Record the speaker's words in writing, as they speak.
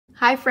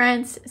Hi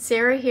friends,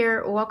 Sarah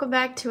here. Welcome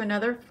back to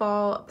another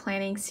fall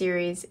planning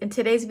series. And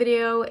today's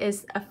video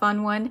is a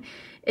fun one.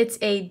 It's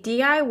a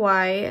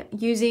DIY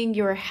using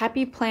your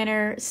Happy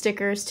Planner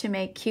stickers to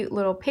make cute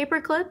little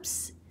paper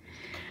clips.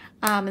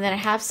 And then I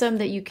have some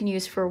that you can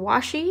use for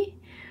washi.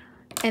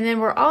 And then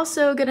we're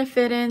also gonna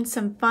fit in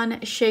some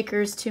fun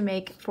shakers to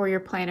make for your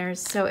planners.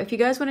 So if you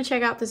guys wanna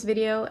check out this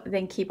video,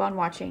 then keep on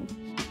watching.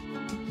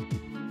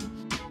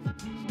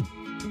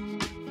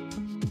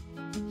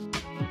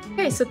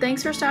 Okay, so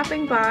thanks for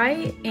stopping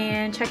by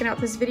and checking out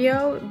this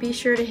video. Be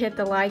sure to hit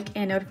the like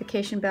and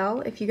notification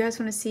bell if you guys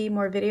want to see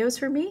more videos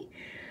from me.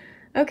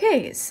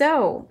 Okay,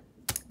 so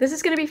this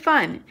is going to be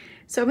fun.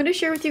 So I'm going to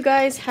share with you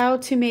guys how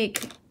to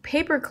make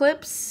paper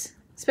clips,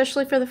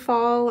 especially for the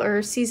fall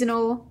or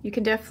seasonal. You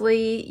can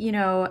definitely,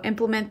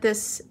 implement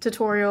this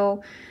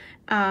tutorial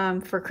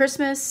for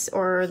Christmas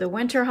or the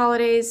winter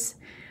holidays.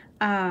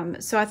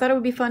 So I thought it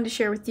would be fun to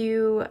share with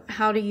you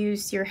how to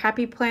use your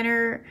Happy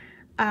Planner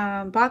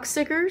box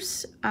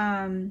stickers,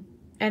 and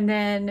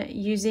then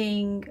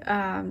using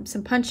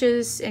some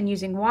punches and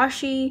using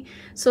washi.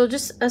 So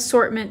just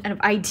assortment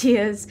of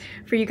ideas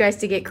for you guys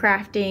to get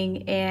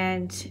crafting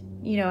and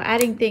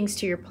adding things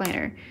to your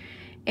planner.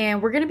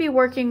 And we're going to be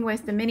working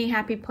with the mini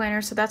Happy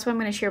Planner, so that's what I'm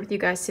going to share with you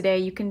guys today.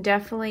 You can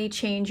definitely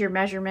change your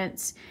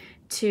measurements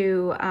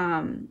to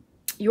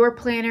your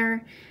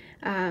planner,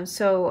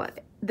 so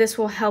this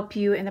will help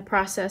you in the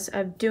process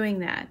of doing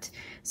that.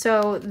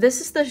 So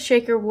this is the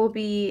shaker we'll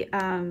be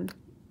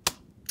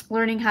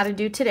learning how to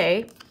do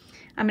today.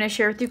 I'm going to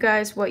share with you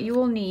guys what you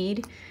will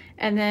need.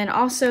 And then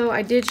also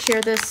I did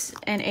share this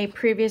in a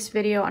previous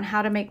video on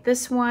how to make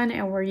this one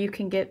and where you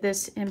can get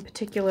this in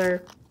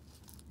particular.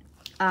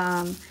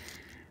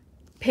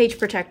 Page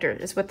protector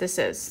is what this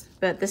is.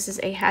 But this is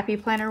a Happy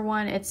Planner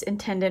one. It's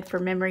intended for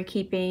memory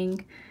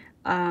keeping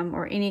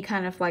or any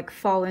kind of like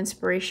fall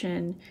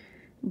inspiration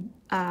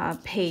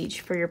page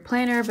for your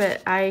planner,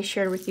 but I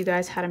shared with you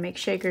guys how to make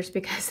shakers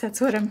because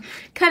that's what I'm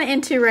kind of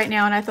into right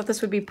now, and I thought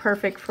this would be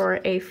perfect for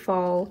a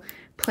fall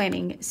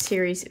planning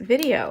series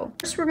video.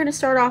 First, we're going to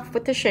start off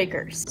with the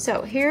shakers.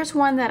 So here's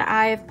one that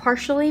I've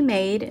partially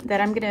made that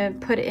I'm going to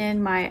put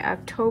in my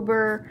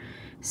October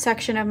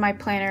section of my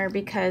planner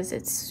because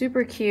it's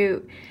super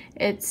cute.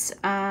 It's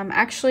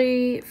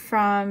actually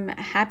from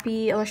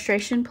Happy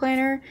Illustration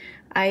Planner.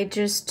 I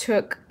just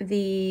took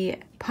the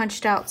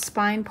punched out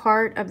spine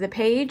part of the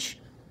page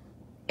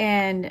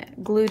and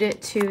glued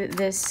it to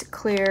this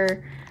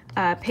clear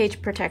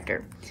page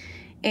protector.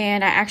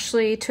 And I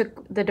actually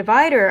took the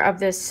divider of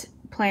this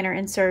planner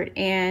insert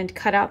and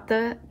cut out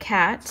the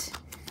cat.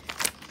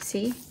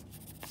 See?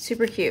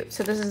 Super cute.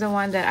 So this is the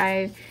one that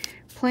I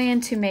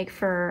plan to make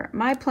for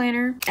my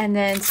planner. And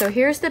then, so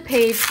here's the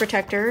page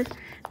protector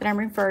that I'm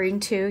referring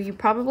to. You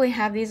probably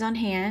have these on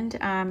hand.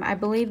 I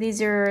believe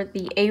these are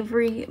the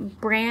Avery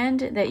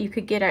brand that you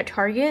could get at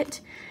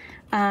Target.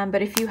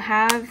 But if you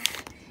have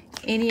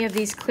any of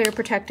these clear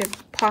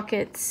protective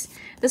pockets,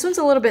 this one's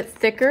a little bit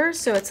thicker,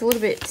 so it's a little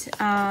bit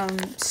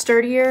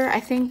sturdier. I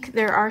think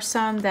there are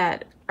some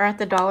that are at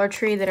the Dollar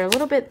Tree that are a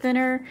little bit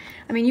thinner.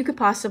 I mean, you could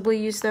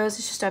possibly use those.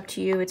 It's just up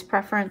to you. It's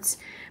preference.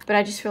 But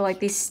I just feel like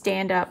these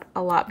stand up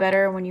a lot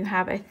better when you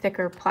have a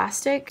thicker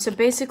plastic. So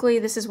basically,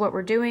 this is what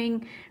we're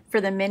doing for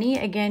the mini.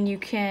 Again, you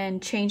can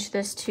change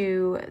this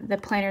to the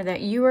planner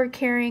that you are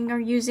carrying or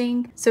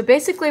using. So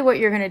basically what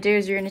you're going to do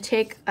is you're going to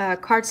take a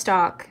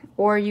cardstock,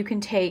 or you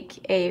can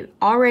take a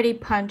already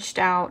punched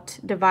out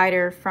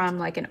divider from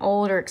like an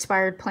old or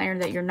expired planner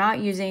that you're not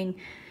using,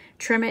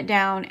 trim it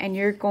down, and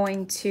you're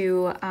going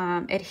to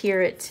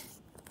adhere it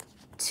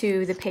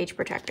to the page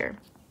protector.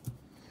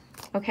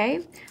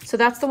 Okay, so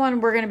that's the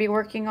one we're going to be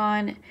working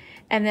on.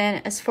 And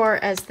then as far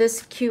as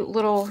this cute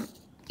little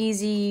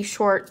easy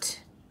short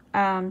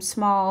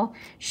small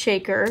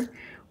shaker,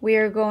 we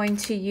are going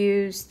to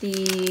use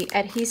the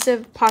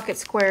adhesive pocket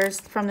squares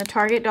from the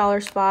Target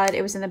Dollar Spot.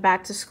 It was in the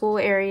back to school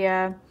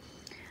area.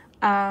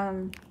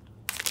 I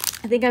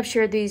think I've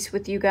shared these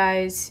with you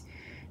guys.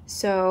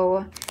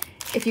 So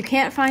if you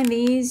can't find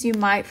these, you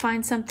might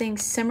find something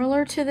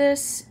similar to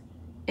this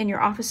in your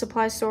office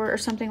supply store or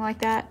something like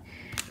that.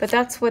 But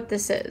that's what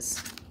this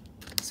is.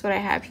 That's what I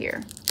have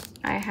here.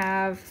 I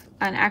have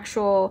an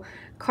actual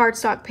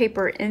cardstock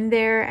paper in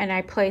there, and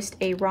I placed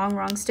a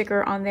wrong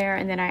sticker on there,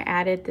 and then I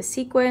added the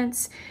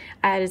sequence.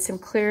 I added some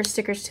clear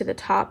stickers to the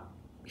top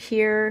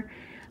here.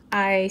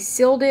 I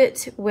sealed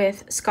it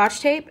with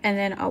Scotch tape and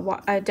then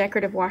a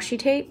decorative washi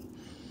tape,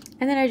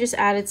 and then I just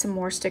added some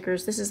more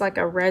stickers. This is like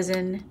a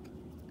resin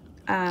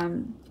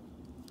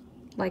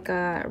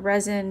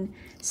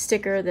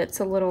sticker that's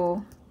a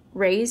little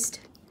raised.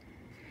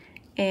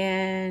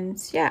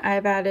 And yeah,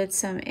 I've added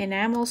some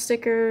enamel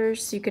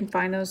stickers. You can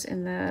find those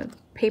in the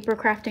paper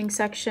crafting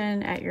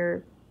section at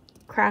your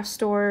craft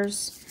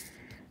stores.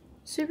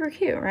 Super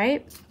cute,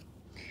 right?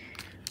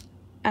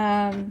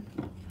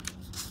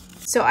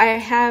 So I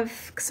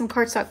have some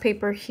cardstock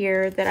paper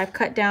here that I've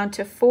cut down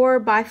to 4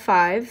 by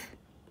 5,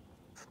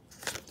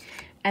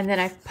 and then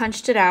I've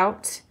punched it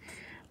out.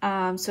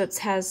 So it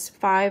has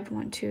 5,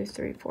 1, 2,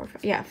 3, 4,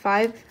 5. Yeah,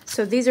 5.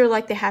 So these are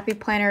like the Happy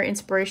Planner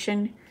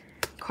inspiration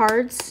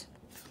cards.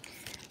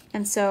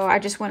 And so I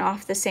just went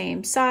off the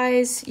same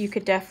size. You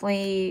could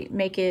definitely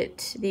make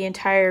it the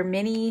entire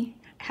mini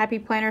Happy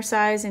Planner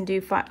size and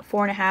do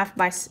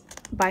 4.5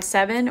 by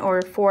 7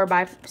 or 4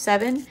 by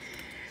 7,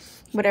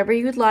 whatever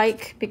you would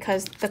like,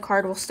 because the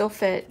card will still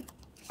fit,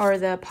 or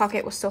the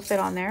pocket will still fit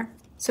on there.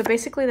 So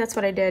basically that's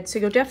what I did. So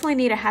you'll definitely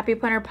need a Happy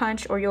Planner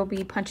punch, or you'll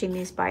be punching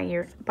these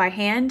by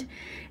hand,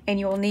 and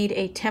you'll need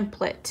a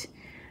template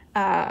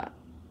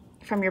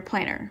from your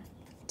planner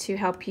to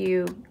help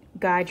you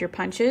guide your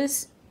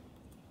punches.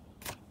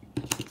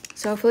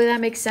 So hopefully that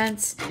makes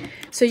sense.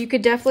 So you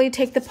could definitely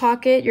take the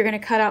pocket. You're going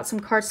to cut out some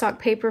cardstock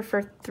paper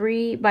for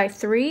 3 by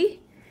 3,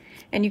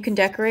 and you can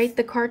decorate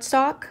the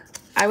cardstock.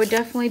 I would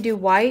definitely do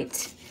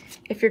white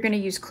if you're going to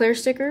use clear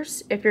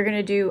stickers. If you're going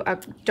to do a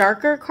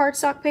darker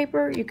cardstock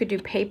paper, you could do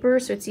paper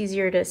so it's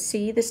easier to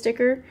see the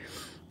sticker.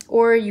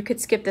 Or you could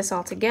skip this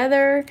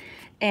altogether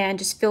and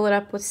just fill it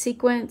up with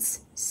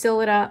sequins,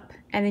 seal it up,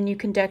 and then you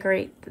can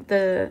decorate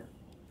the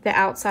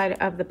outside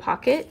of the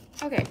pocket.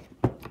 Okay.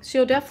 So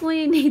you'll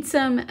definitely need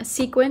some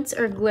sequins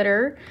or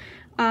glitter.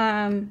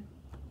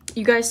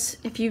 You guys,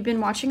 if you've been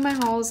watching my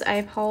hauls,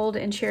 I've hauled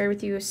and shared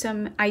with you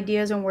some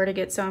ideas on where to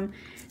get some.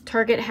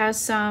 Target has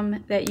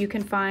some that you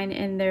can find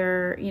in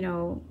their, you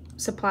know,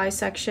 supply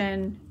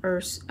section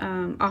or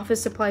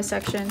office supply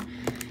section.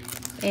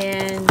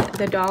 And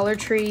the Dollar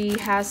Tree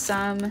has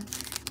some,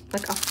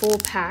 like a full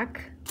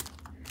pack.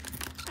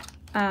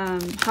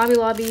 Hobby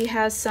Lobby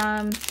has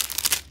some.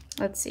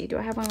 Let's see, do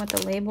I have one with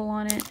the label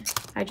on it?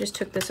 I just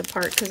took this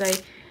apart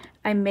because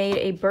I made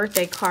a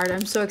birthday card.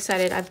 I'm so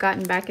excited. I've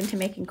gotten back into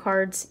making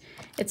cards.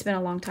 It's been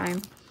a long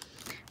time.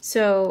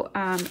 So,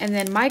 and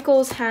then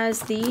Michael's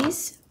has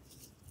these.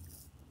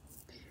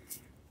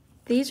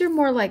 These are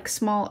more like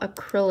small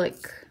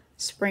acrylic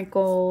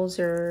sprinkles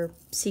or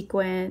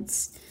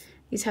sequins.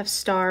 These have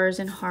stars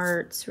and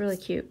hearts, really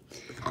cute.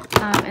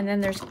 And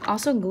then there's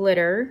also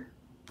glitter,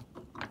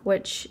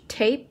 which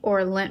tape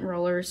or lint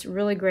rollers,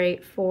 really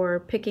great for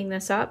picking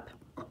this up.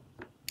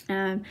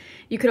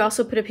 You could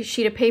also put a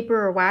sheet of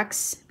paper or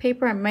wax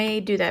paper. I may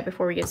do that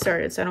before we get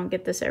started so I don't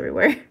get this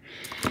everywhere.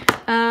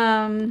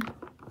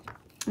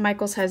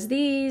 Michael's has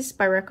these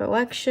by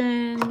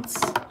Recollections.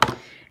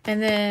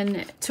 And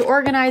then to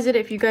organize it,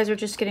 if you guys are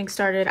just getting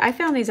started, I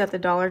found these at the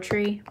Dollar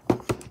Tree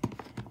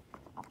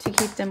to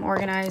keep them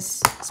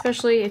organized,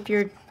 especially if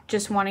you're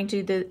just wanting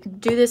to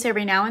do this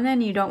every now and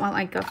then. You don't want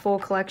like a full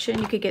collection.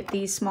 You could get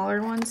these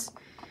smaller ones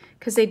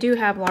because they do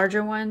have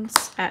larger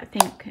ones at, I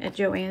think, at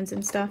Joann's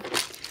and stuff,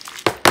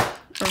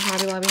 or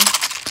Hobby Lobby.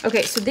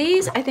 Okay, so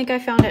these I think I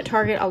found at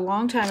Target a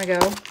long time ago.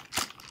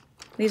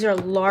 These are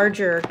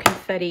larger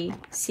confetti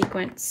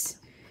sequins.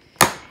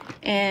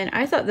 And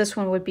I thought this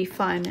one would be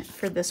fun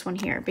for this one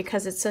here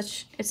because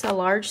it's a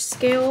large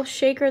scale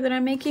shaker that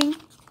I'm making.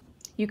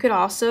 You could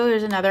also,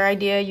 there's another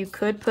idea, you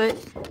could put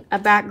a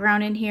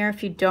background in here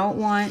if you don't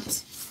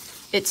want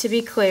it to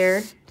be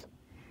clear.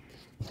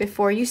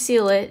 Before you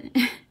seal it,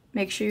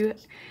 make sure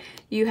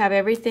you have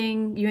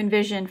everything you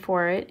envisioned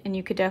for it, and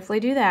you could definitely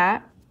do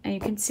that, and you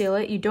can seal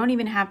it. You don't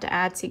even have to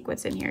add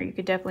sequins in here. You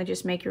could definitely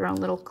just make your own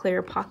little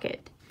clear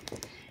pocket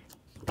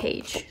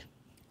page.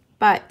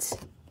 But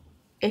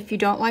if you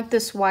don't like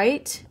this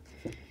white,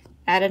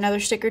 add another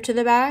sticker to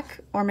the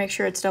back, or make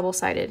sure it's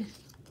double-sided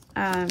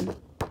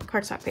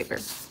cardstock paper.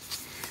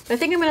 But I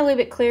think I'm going to leave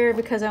it clear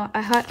because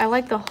I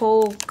like the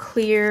whole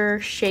clear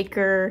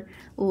shaker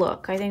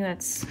look. I think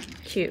that's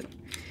cute.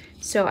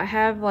 So I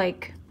have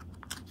like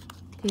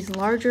these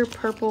larger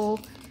purple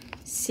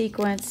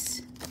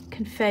sequins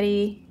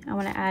confetti I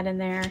want to add in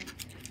there.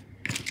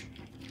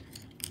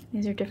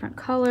 These are different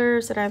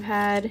colors that I've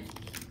had.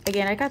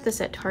 Again, I got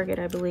this at Target,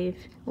 I believe,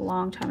 a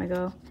long time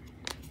ago.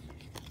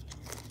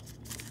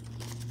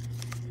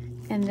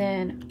 And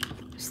then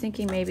I was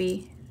thinking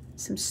maybe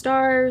some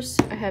stars.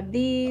 I have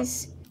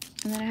these,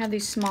 and then I have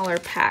these smaller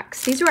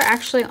packs. These were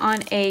actually on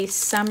a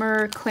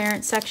summer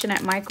clearance section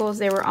at Michael's.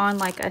 They were on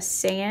like a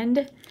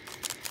sand,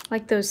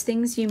 like those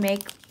things you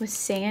make with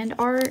sand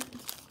art.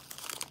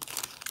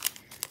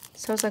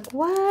 So I was like,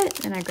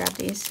 what? And I grabbed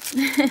these.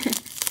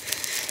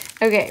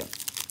 Okay.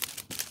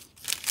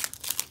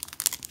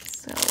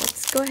 So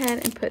let's go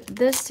ahead and put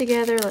this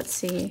together. Let's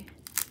see.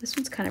 This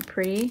one's kind of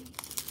pretty.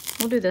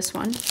 We'll do this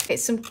one. Okay,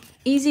 some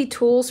easy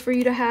tools for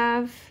you to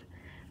have.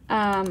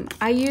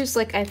 I use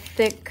like a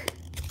thick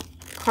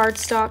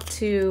cardstock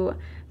to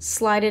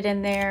slide it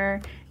in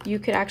there. You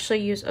could actually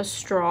use a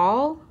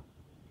straw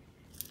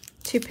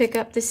to pick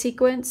up the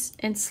sequence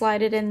and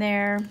slide it in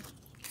there.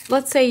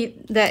 Let's say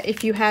that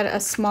if you had a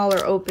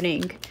smaller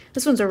opening,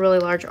 this one's a really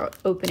large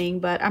opening,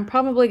 but I'm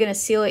probably going to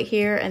seal it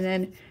here and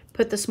then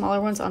put the smaller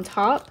ones on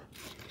top.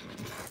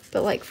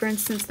 But like for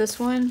instance this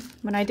one,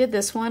 when I did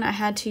this one, I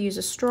had to use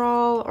a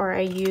straw, or I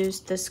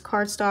used this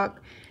cardstock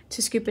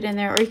to scoop it in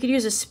there, or you could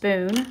use a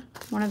spoon,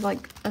 one of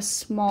like a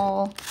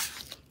small,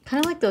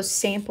 kind of like those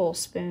sample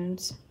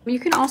spoons. You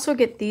can also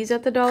get these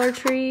at the Dollar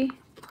Tree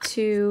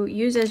to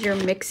use as your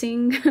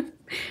mixing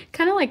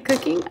Kind of like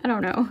cooking, I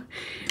don't know.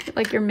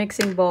 Like your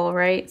mixing bowl,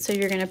 right? So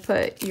you're gonna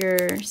put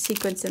your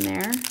sequins in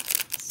there.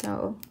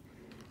 So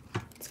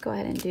let's go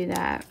ahead and do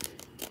that.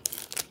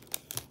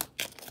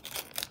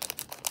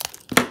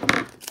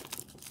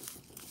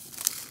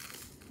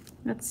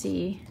 Let's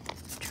see,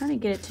 I'm trying to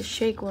get it to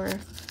shake where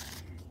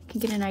I can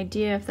get an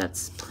idea if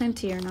that's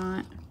plenty or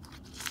not.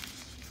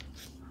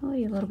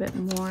 Probably a little bit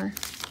more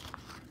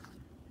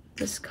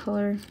this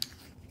color.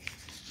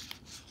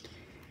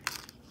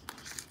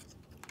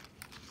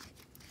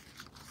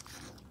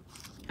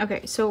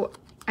 Okay, so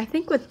I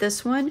think with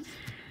this one,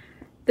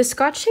 the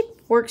Scotch tape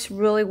works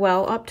really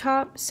well up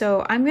top.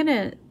 So I'm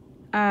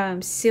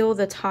gonna seal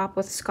the top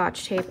with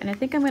Scotch tape, and I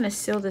think I'm gonna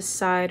seal this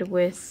side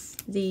with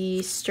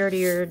the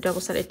sturdier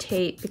double-sided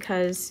tape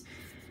because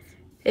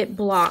it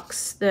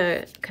blocks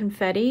the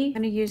confetti. I'm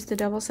gonna use the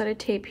double-sided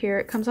tape here.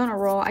 It comes on a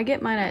roll. I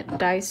get mine at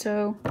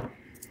Daiso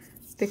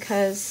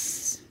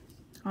because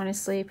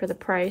honestly, for the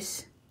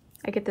price,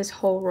 I get this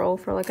whole roll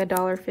for like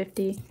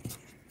 $1.50.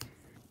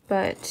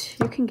 But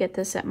you can get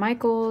this at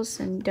Michael's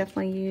and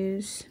definitely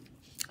use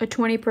a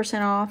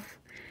 20% off.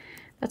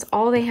 That's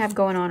all they have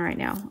going on right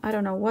now. I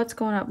don't know what's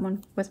going up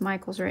with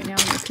Michael's right now in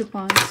the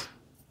coupons.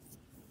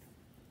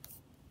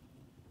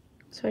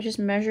 So I just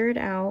measure it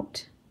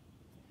out.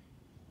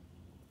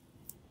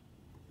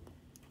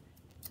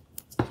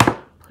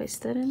 Place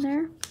that in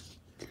there.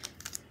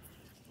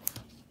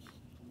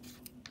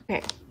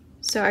 Okay,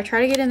 so I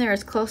try to get in there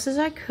as close as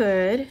I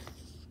could. You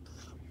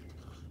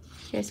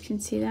guys can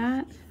see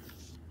that.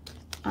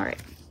 All right.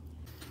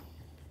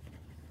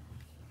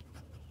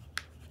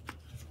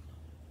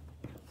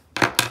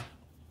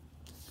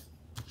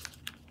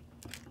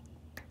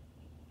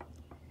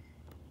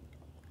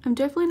 I'm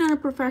definitely not a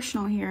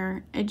professional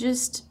here.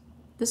 This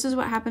is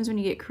what happens when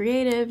you get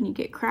creative and you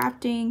get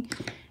crafting.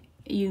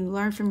 You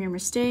learn from your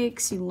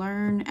mistakes, you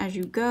learn as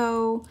you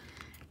go,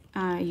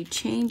 you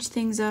change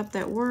things up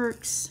that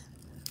works.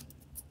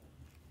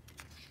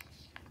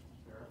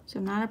 So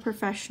I'm not a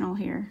professional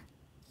here.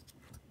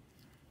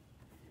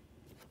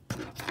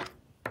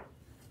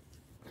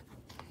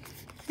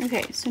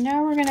 Okay, so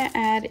now we're gonna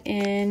add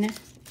in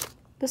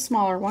the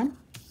smaller one.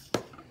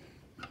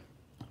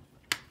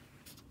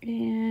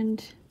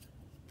 And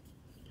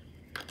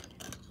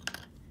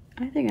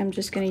I think I'm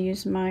just gonna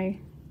use my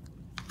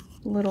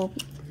little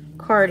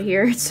card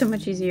here. It's so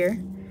much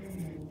easier.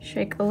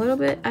 Shake a little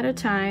bit at a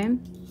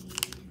time.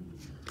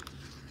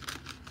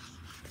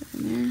 Put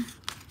in there.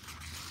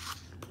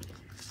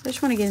 I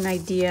just want to get an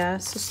idea.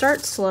 So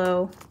start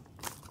slow.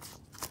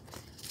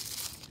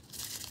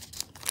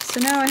 So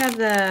now I have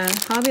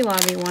the Hobby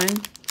Lobby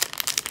one.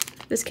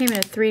 This came in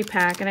a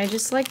 3-pack, and I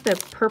just like the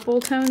purple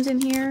tones in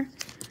here.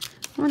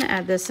 I want to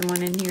add this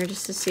one in here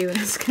just to see what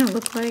it's going to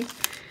look like.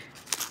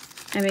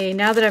 I mean,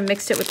 now that I've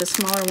mixed it with the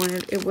smaller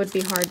one, it would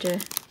be hard to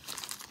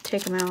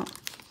take them out.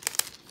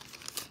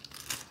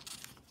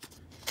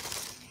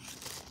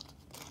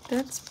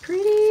 That's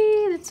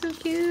pretty. That's so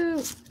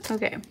cute.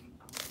 Okay.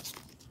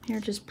 Here,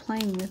 just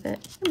playing with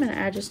it. I'm going to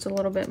add just a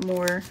little bit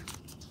more.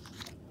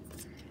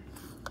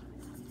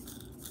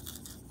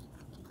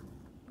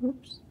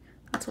 Oops,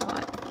 that's a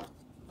lot.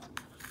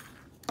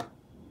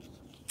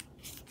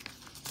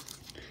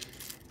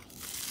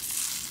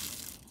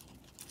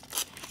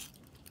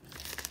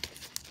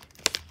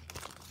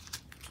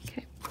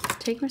 Okay,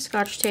 take my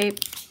Scotch tape,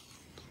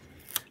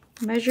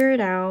 measure it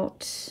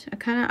out. I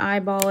kind of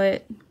eyeball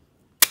it.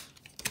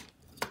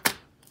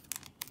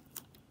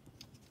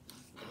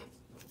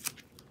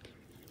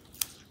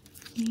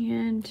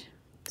 And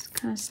it's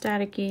kind of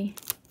staticky.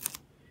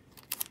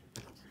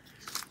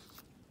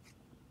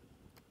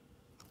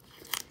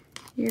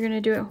 You're going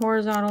to do it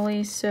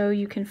horizontally so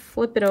you can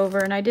flip it over,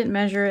 and I didn't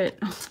measure it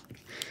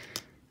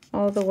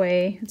all the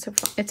way.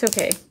 It's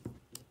okay.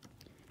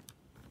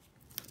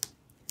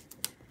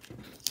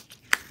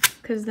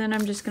 Because then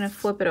I'm just going to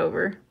flip it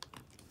over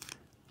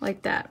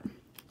like that.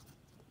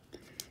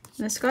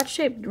 And the Scotch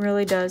tape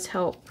really does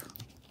help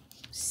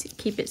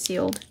keep it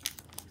sealed.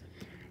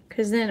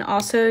 Because then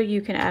also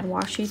you can add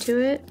washi to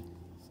it.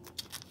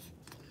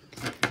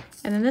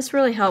 And then this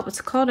really helps.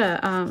 It's called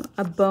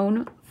a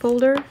bone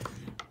folder,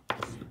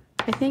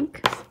 I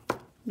think.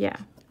 Yeah,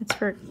 it's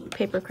for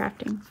paper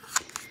crafting.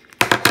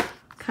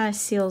 Kind of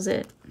seals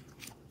it.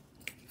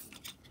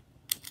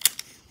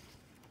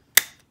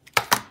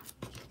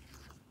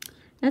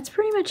 That's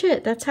pretty much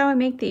it. That's how I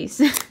make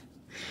these.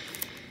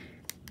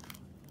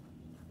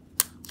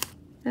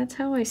 That's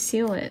how I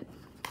seal it.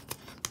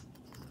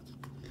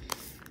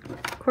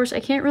 Of course,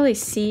 I can't really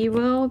see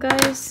well,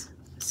 guys.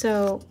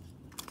 So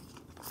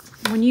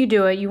when you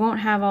do it, you won't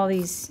have all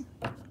these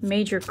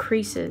major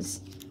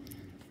creases.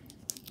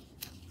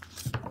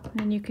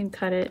 And you can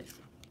cut it.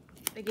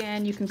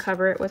 Again, you can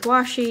cover it with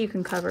washi, you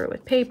can cover it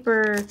with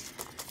paper.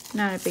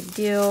 Not a big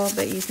deal,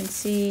 but you can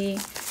see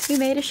we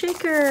made a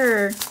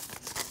shaker.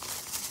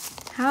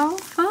 How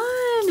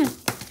fun!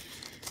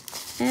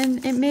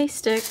 And it may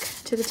stick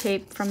to the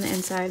tape from the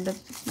inside, but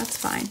that's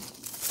fine.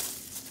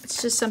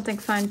 It's just something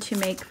fun to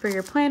make for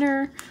your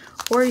planner,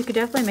 or you could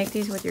definitely make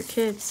these with your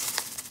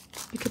kids.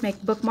 You can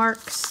make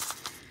bookmarks.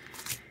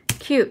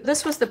 Cute.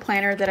 This was the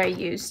planner that I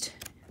used.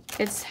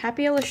 It's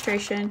Happy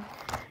Illustration.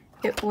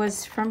 It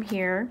was from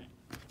here.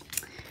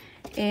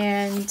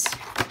 And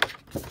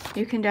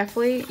you can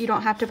definitely, you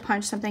don't have to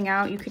punch something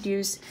out. You could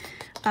use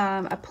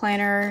a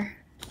planner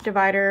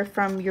divider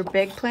from your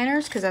big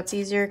planners because that's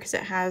easier because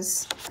it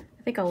has,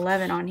 I think,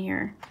 11 on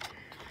here.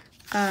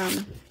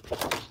 So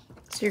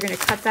you're going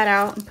to cut that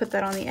out and put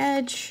that on the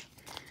edge.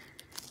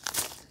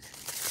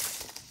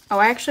 Oh,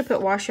 I actually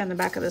put washi on the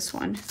back of this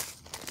one.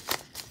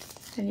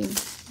 I didn't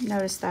even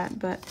notice that,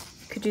 but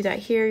you could do that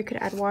here. You could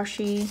add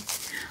washi.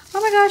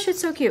 Oh my gosh, it's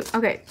so cute.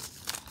 Okay,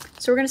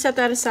 so we're going to set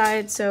that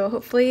aside. So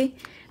hopefully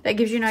that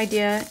gives you an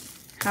idea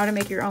how to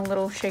make your own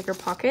little shaker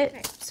pocket.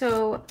 Okay.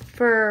 So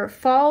for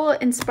fall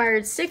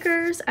inspired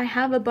stickers, I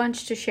have a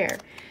bunch to share.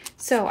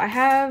 So I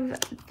have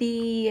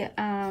the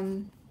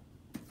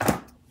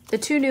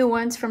 2 new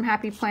ones from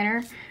Happy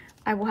Planner.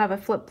 I will have a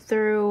flip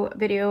through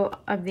video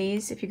of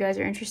these if you guys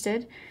are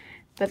interested.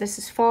 But this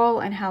is fall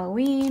and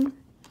Halloween.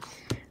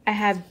 I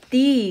have,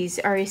 these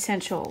are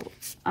essential.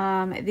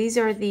 These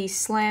are the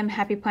Slim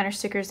Happy Planner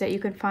stickers that you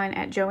can find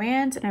at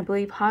Joann's and I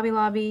believe Hobby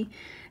Lobby,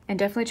 and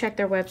definitely check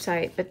their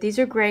website. But these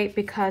are great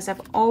because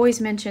I've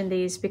always mentioned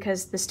these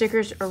because the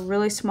stickers are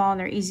really small and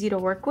they're easy to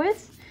work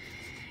with.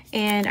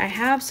 And I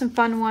have some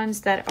fun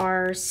ones that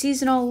are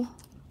seasonal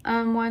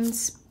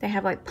ones. They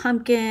have like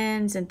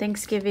pumpkins and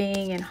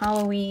Thanksgiving and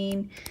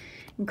Halloween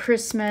and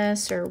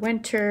Christmas or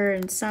winter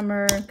and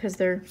summer because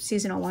they're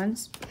seasonal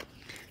ones.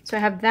 So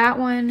I have that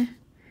one,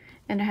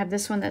 and I have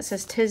this one that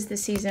says 'Tis the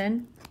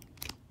Season.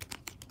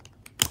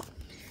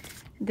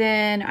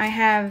 Then I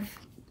have,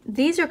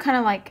 these are kind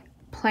of like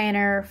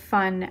planner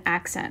fun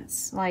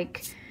accents,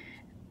 like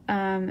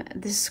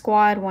this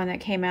squad one that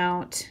came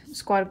out,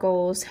 Squad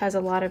Goals, has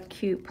a lot of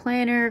cute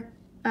planner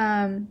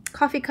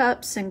coffee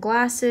cups and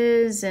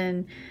glasses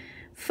and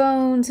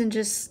phones and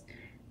just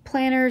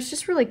planners,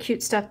 just really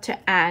cute stuff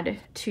to add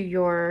to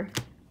your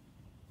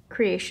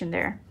creation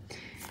there.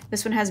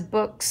 This one has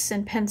books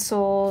and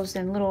pencils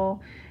and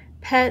little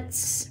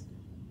pets.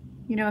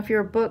 You know, if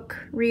you're a book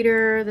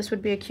reader, this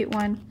would be a cute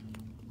one.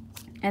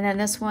 And then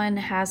this one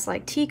has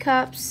like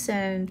teacups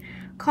and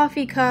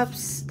coffee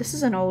cups. This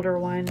is an older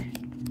one.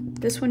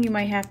 This one you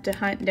might have to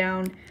hunt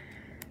down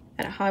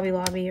at a Hobby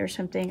Lobby or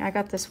something. I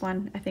got this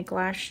one, I think,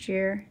 last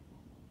year.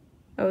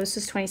 Oh, this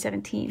is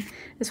 2017.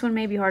 This one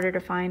may be harder to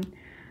find.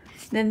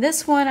 Then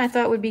this one I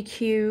thought would be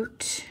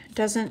cute.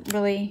 Doesn't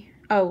really...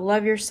 Oh,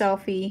 Love Your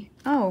Selfie.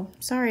 Oh,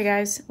 sorry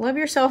guys. Love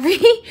Your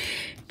Selfie.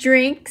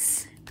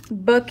 Drinks.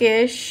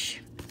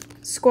 Bookish.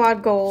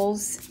 Squad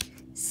Goals.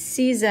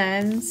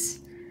 Seasons.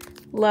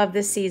 Love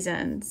the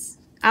Seasons.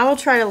 I will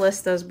try to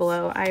list those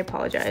below. I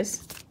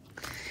apologize.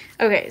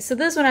 Okay, so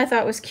this one I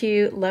thought was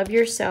cute. Love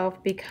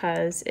Yourself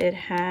because it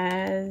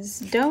has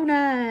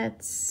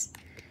donuts.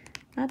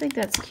 I think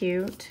that's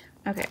cute.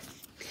 Okay.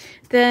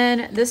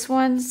 Then this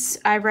one's,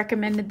 I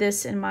recommended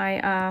this in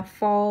my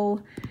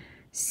fall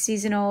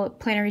seasonal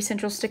planner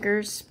essential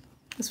stickers.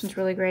 This one's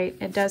really great.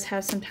 It does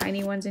have some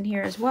tiny ones in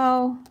here as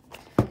well.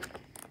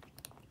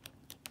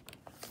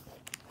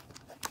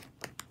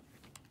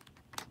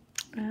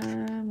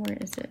 Where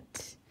is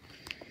it?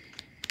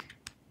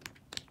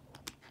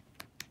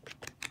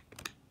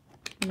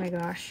 Oh my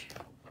gosh.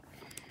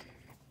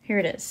 Here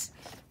it is.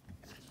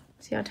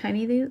 See how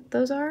tiny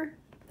those are?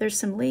 There's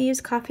some leaves,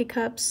 coffee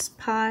cups,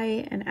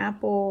 pie, an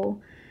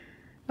apple.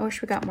 I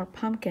wish we got more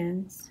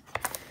pumpkins.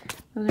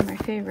 Those are my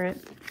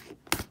favorite.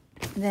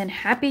 And then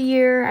Happy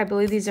Year. I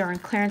believe these are on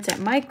clearance at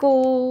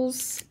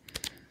Michael's.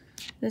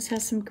 This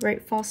has some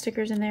great fall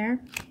stickers in there.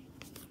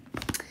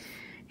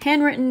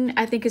 Handwritten,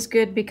 I think, is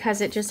good because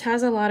it just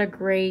has a lot of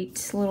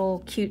great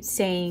little cute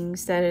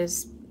sayings that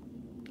is,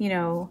 you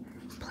know,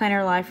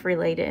 planner life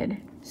related.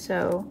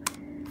 So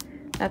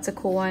that's a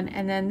cool one.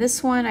 And then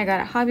this one I got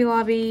at Hobby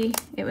Lobby.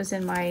 It was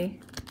in my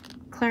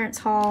clearance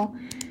haul.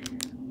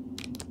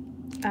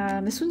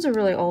 This one's a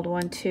really old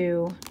one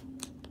too,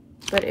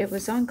 but it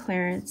was on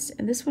clearance.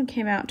 And this one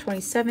came out in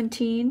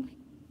 2017.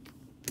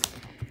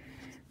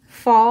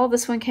 Fall,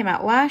 this one came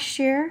out last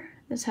year.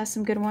 This has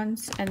some good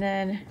ones. And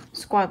then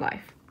Squad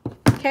Life.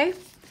 Okay,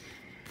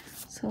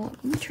 so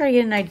let me try to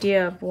get an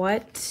idea of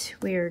what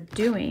we're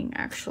doing,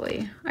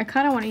 actually. I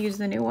kind of want to use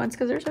the new ones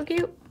because they're so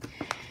cute.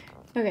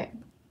 Okay.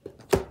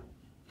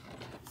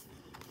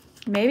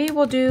 Maybe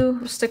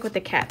we'll stick with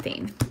the cat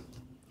theme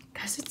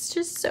because it's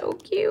just so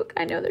cute.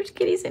 I know there's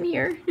kitties in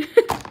here.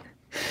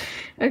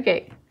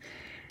 Okay,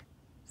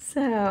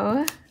 so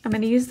I'm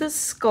going to use this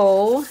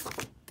skull.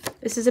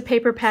 This is a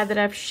paper pad that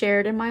I've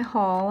shared in my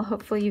haul.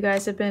 Hopefully you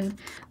guys have been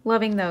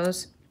loving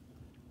those.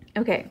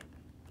 Okay.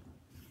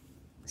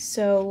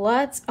 So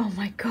let's, oh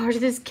my gosh,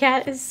 this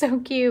cat is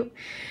so cute.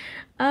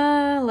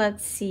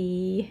 Let's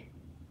see.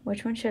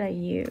 Which one should I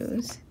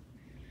use?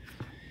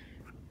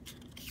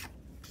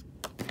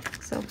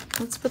 So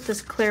let's put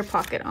this clear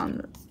pocket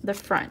on the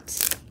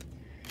front.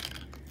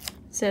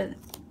 So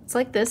it's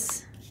like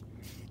this.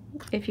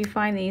 If you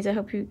find these,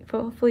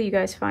 hopefully you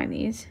guys find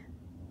these.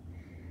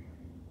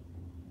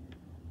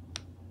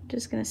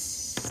 Just gonna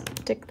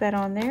stick that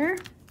on there.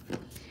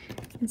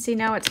 And see,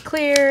 now it's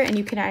clear, and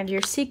you can add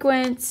your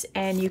sequence,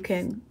 and you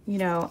can, you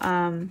know,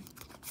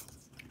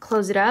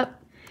 close it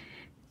up,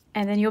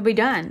 and then you'll be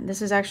done.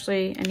 This is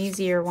actually an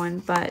easier one,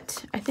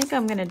 but I think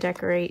I'm gonna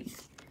decorate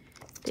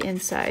the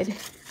inside.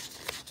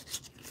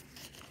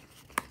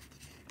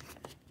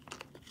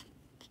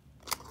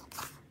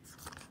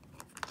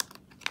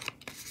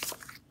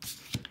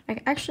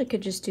 I actually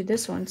could just do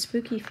this one,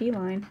 Spooky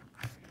Feline.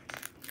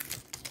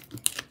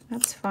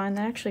 That's fine,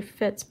 that actually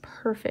fits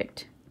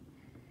perfect.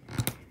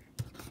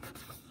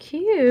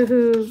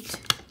 Cute.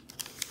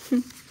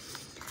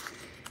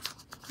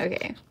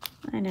 Okay,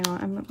 I know,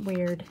 I'm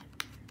weird.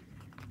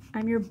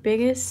 I'm your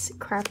biggest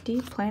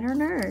crafty planner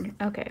nerd.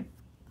 Okay,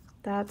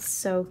 that's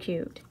so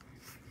cute.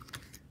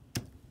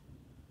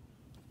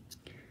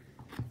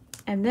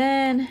 And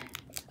then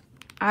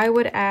I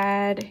would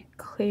add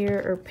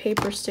clear or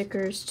paper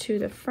stickers to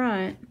the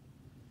front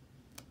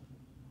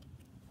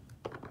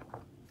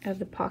of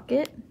the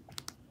pocket.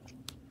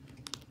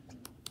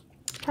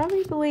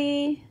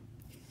 Probably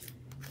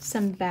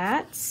some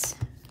bats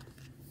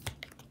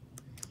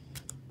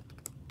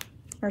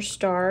or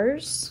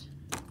stars.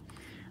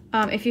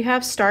 If you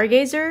have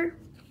Stargazer,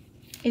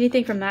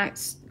 anything from that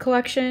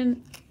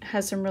collection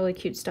has some really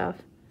cute stuff.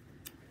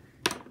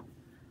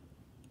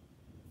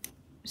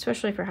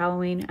 Especially for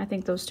Halloween. I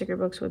think those sticker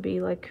books would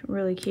be like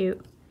really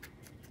cute.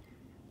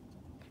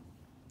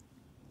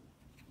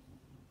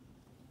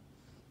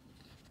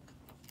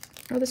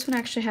 Oh, this one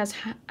actually has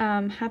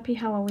Happy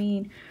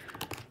Halloween.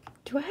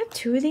 Do I have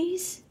two of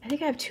these? I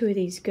think I have two of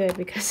these. Good,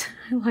 because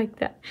I like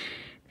that.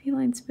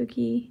 Feline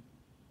Spooky.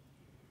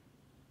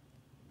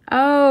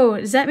 Oh,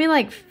 does that mean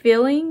like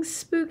feeling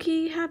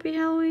spooky Happy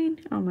Halloween?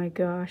 Oh my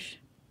gosh.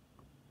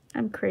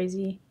 I'm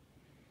crazy.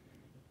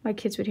 My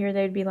kids would hear,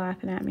 they'd be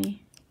laughing at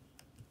me.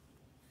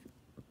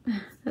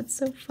 That's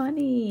so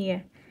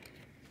funny.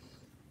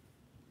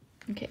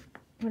 Okay,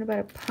 what about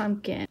a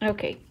pumpkin?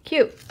 Okay,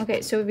 cute.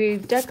 Okay, so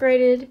we've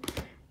decorated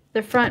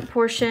the front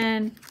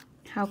portion.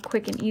 How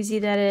quick and easy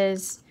that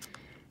is.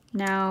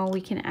 Now we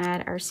can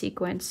add our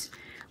sequence,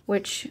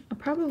 which I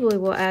probably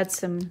will add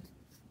some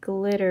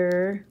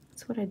glitter.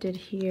 That's what I did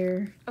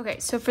here. Okay,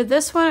 so for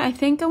this one, I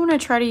think I want to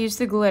try to use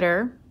the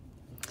glitter.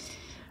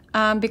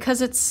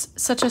 Because it's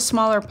such a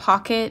smaller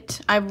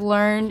pocket, I've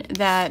learned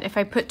that if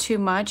I put too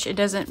much, it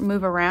doesn't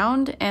move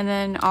around, and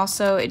then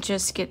also it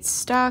just gets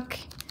stuck.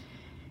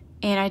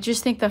 And I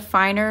just think the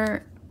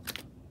finer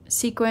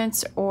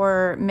sequence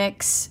or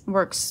mix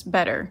works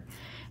better.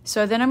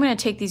 So then I'm going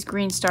to take these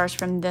green stars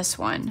from this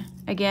one.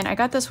 Again, I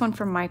got this one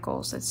from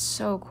Michael's. It's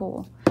so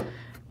cool.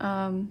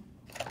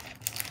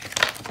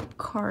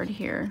 Card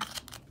here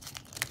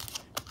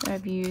that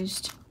I've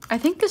used. I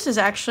think this is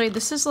actually,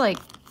 this is like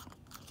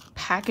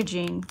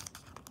packaging.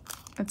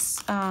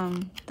 It's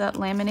that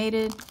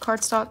laminated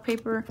cardstock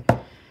paper. I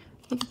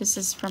think this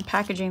is from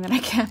packaging that I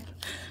kept.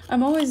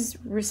 I'm always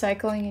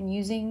recycling and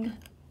using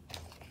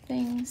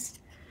things.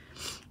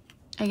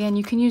 Again,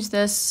 you can use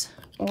this,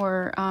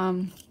 or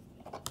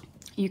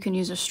you can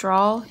use a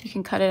straw. You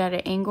can cut it at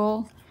an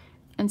angle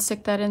and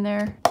stick that in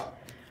there.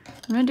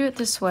 I'm gonna do it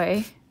this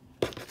way.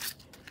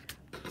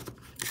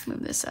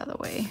 Move this out of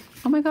the way.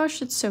 Oh my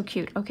gosh, it's so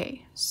cute.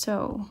 Okay,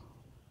 so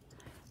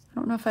I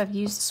don't know if I've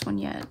used this one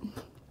yet.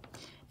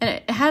 And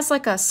it has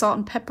like a salt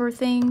and pepper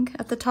thing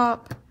at the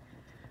top,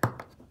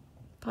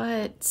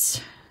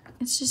 but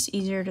it's just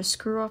easier to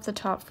screw off the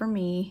top for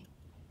me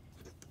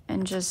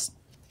and just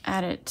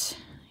add it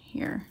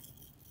here.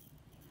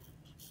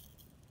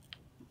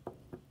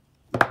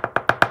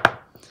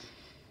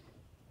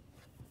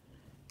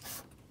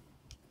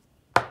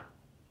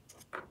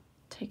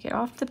 Take it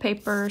off the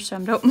paper so I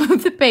don't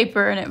move the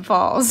paper and it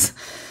falls.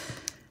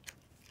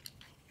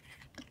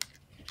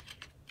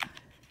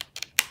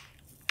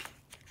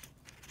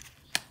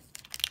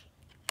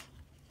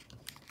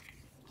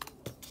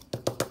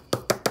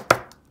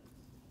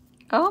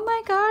 Oh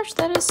my gosh,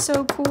 that is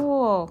so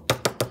cool.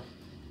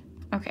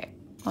 Okay,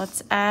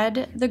 let's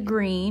add the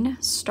green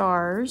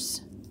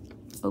stars.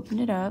 Open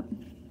it up.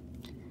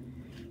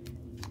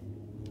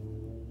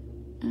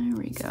 There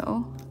we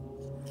go.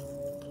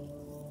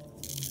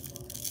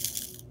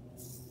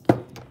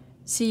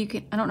 See, you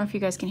can, I don't know if you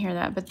guys can hear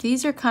that, but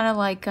these are kind of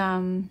like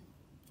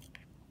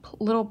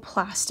little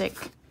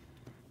plastic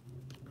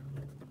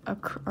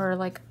or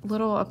like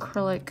little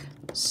acrylic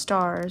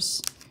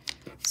stars.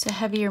 It's a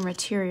heavier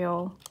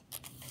material.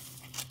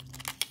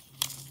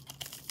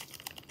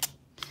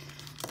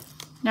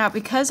 Now,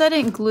 because I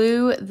didn't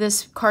glue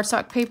this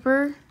cardstock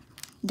paper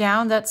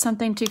down, that's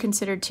something to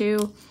consider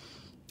too.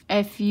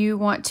 If you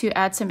want to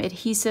add some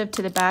adhesive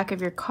to the back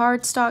of your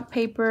cardstock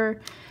paper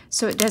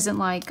so it doesn't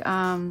like,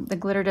 the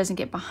glitter doesn't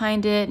get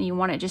behind it and you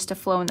want it just to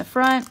flow in the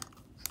front.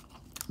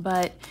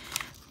 But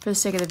for the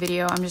sake of the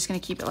video, I'm just gonna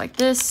keep it like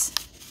this.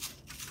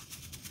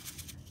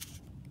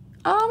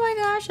 Oh my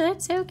gosh,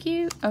 that's so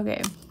cute.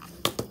 Okay.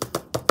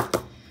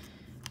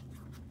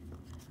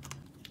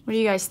 What do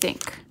you guys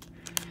think?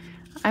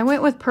 I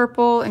went with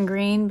purple and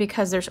green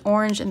because there's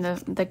orange in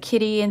the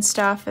kitty and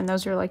stuff, and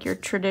those are like your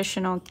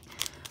traditional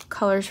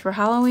colors for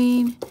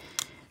Halloween.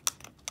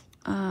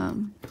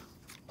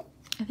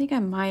 I think I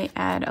might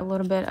add a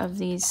little bit of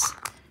these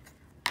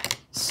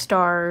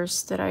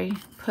stars that I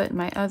put in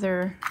my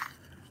other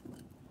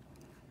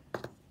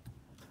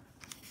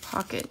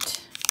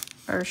pocket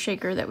or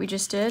shaker that we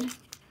just did.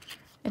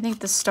 I think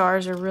the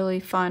stars are really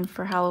fun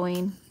for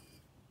Halloween.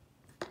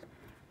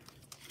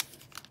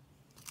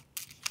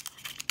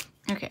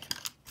 Okay.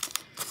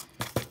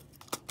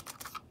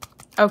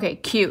 Okay,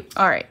 cute.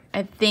 All right.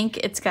 I think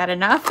it's got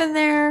enough in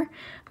there.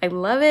 I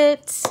love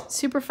it.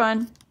 Super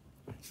fun.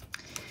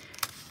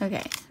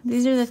 Okay,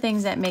 these are the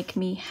things that make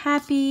me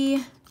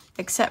happy,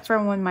 except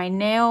for when my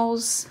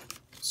nails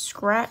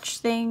scratch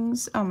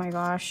things. Oh my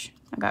gosh,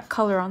 I got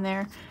color on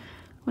there.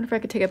 I wonder if I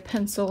could take a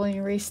pencil and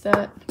erase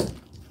that.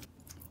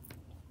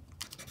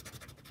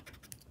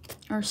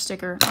 Or a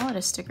sticker. I'll add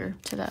a sticker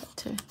to that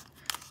to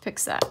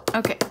fix that.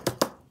 Okay.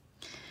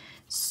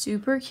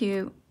 Super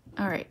cute.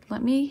 All right,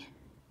 let me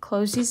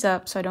close these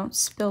up so I don't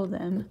spill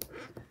them.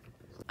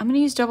 I'm going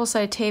to use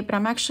double-sided tape, but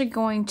I'm actually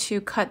going to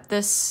cut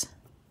this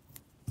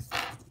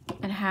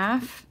in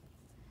half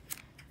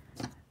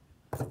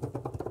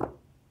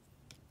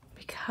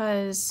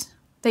because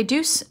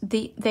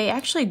they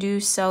actually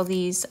do sell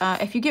these.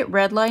 If you get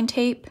red line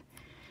tape,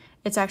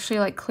 it's actually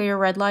like clear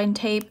red line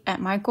tape at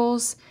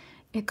Michael's.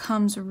 It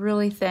comes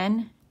really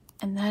thin,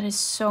 and that is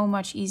so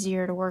much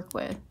easier to work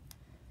with.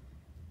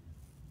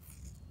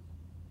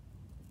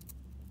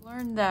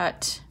 Learned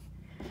that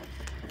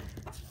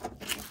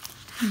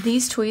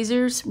these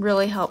tweezers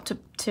really help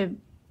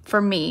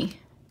for me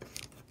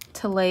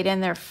to lay it in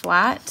there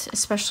flat,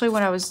 especially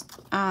when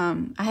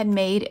I had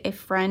made a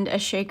friend a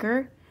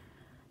shaker.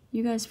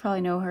 You guys probably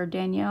know her,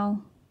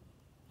 Danielle,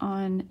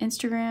 on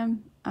Instagram.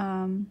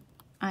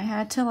 I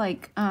had to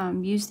like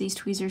use these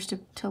tweezers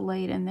to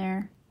lay it in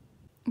there.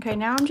 Okay,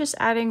 now I'm just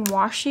adding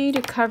washi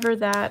to cover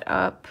that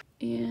up,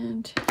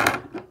 and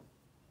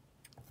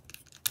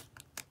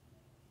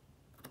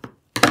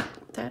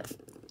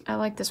I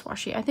like this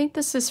washi. I think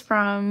this is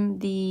from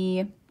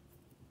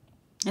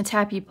it's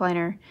Happy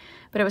Planner,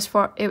 but it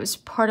was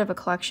part of a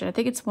collection. I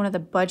think it's one of the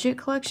budget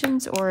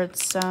collections, or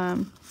it's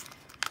one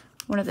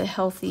of the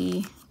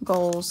Healthy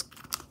Goals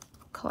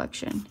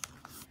collection.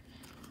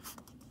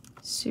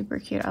 Super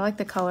cute. I like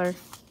the color.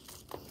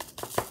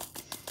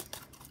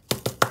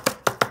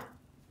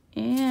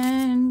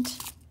 And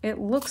it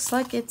looks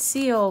like it's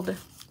sealed.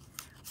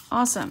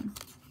 Awesome.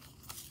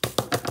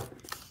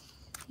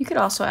 You could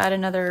also add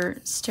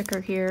another sticker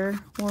here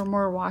or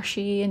more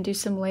washi and do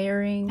some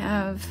layering. I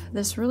have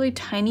this really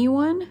tiny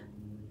one.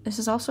 This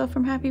is also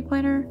from Happy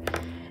Planner.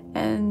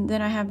 And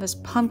then I have this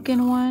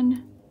pumpkin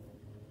one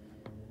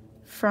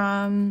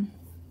from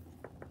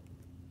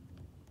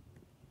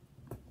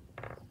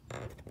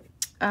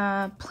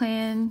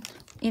Plan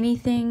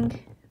Anything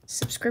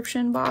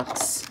subscription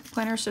box,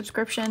 planner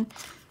subscription.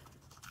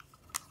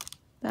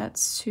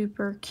 That's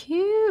super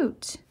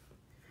cute.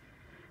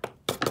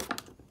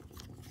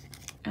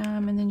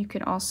 And then you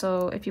could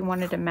also, if you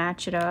wanted to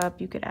match it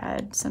up, you could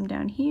add some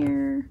down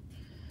here.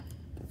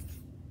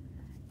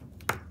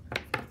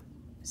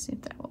 See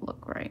if that will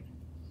look right.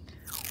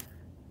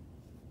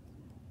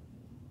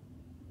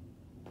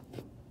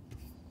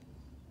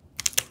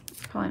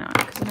 Probably not,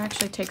 because it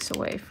actually takes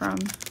away from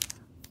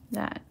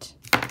that.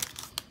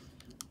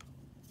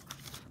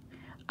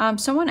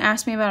 Someone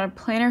asked me about a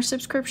planner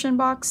subscription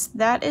box.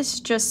 That is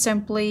just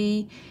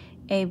simply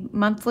a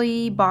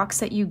monthly box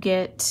that you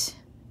get.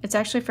 It's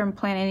actually from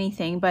Plan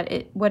Anything,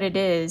 but what it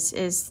is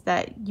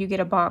that you get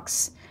a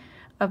box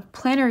of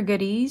planner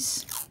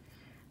goodies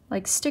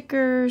like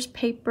stickers,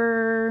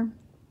 paper,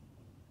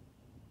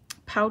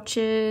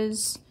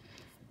 pouches,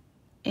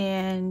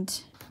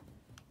 and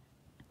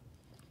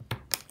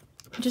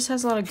it just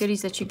has a lot of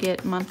goodies that you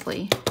get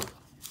monthly.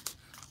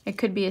 It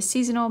could be a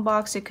seasonal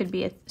box, it could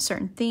be a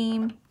certain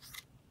theme.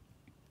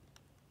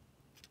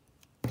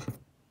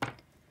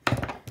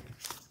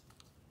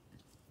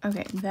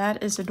 Okay,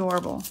 that is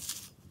adorable.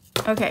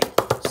 Okay,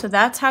 so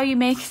that's how you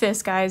make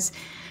this, guys.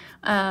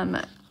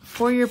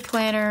 For your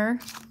planner,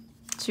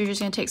 so you're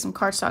just gonna take some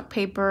cardstock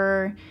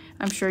paper.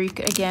 I'm sure you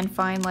could, again,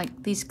 find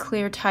like these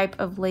clear type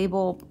of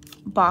label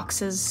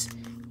boxes.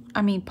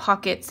 I mean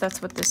pockets,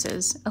 that's what this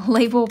is. A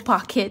label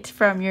pocket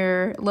from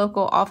your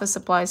local office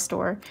supply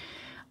store.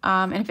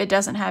 And if it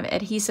doesn't have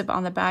adhesive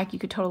on the back, you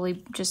could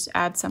totally just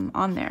add some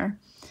on there.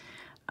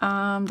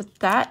 But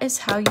that is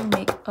how you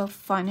make a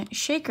fun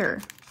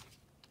shaker.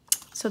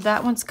 So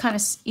that one's kind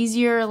of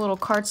easier, a little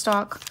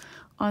cardstock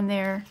on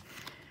there.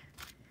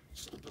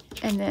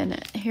 And then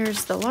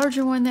here's the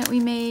larger one that we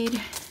made.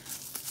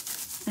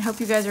 I hope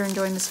you guys are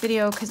enjoying this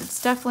video because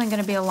it's definitely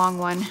going to be a long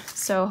one.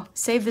 So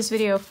save this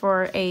video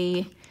for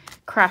a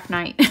craft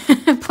night,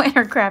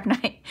 planner craft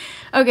night.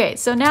 Okay,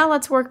 so now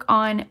let's work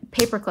on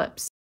paper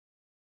clips.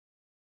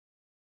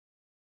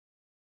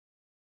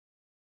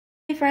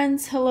 Hey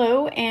friends,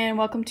 hello and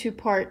welcome to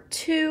part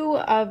 2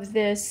 of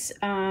this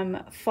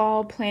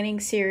fall planning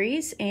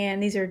series,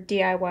 and these are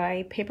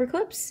DIY paper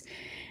clips.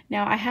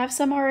 Now I have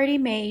some already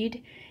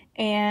made,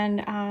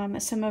 and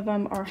some of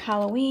them are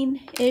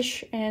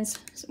Halloween-ish, and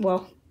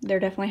well, they're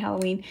definitely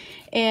Halloween,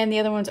 and the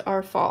other ones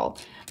are fall.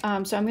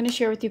 So I'm going to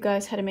share with you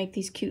guys how to make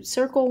these cute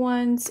circle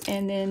ones,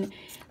 and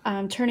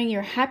then turning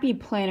your happy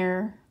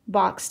planner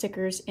box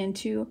stickers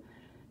into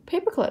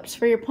paper clips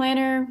for your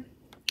planner.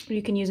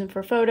 You can use them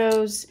for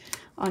photos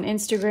on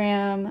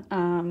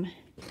Instagram.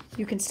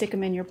 You can stick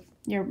them in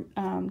your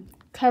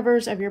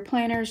covers of your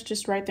planners,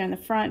 just right there in the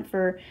front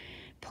for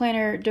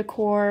planner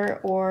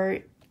decor, or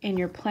in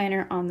your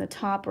planner on the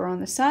top or on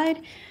the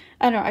side.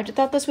 I don't know, I just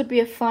thought this would be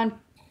a fun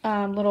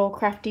little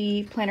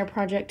crafty planner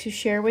project to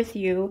share with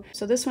you.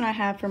 So this one I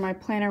have for my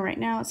planner right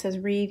now. It says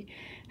read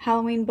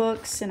Halloween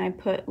books, and I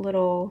put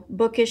little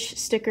Bookish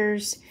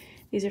stickers.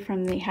 These are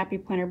from the Happy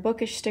Planner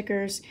Bookish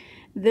stickers.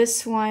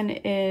 This one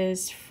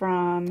is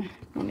from,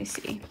 let me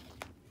see.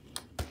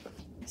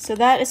 So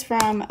that is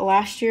from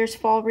last year's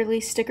fall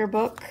release sticker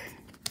book.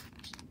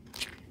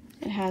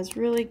 It has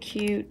really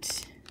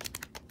cute,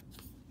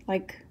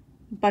 like,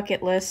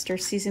 bucket list or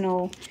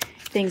seasonal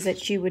things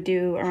that you would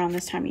do around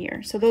this time of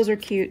year. So those are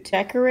cute to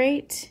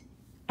decorate,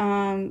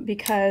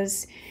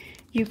 because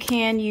you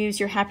can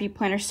use your Happy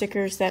Planner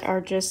stickers that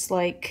are just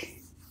like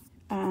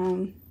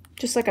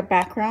a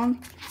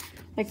background,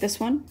 like this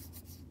one.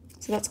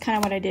 So that's kind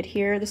of what I did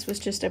here. This was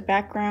just a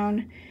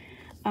background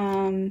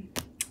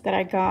that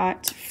I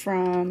got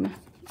from,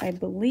 I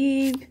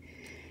believe,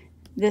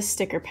 this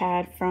sticker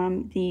pad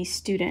from the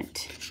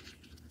student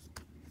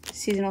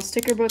seasonal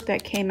sticker book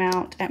that came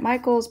out at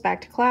Michael's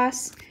Back to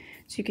Class.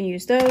 So you can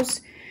use those.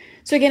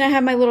 So again, I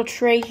have my little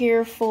tray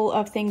here full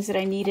of things that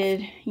I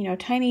needed, you know,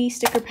 tiny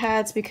sticker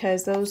pads,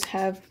 because those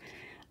have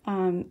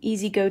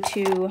easy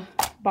go-to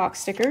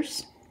box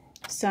stickers.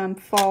 Some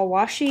fall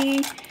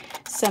washi,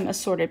 some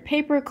assorted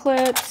paper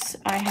clips.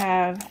 I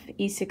have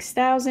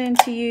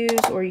E6000 to use,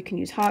 or you can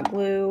use hot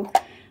glue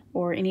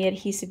or any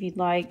adhesive you'd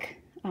like,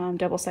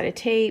 double-sided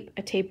tape,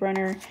 a tape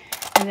runner,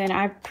 and then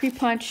I've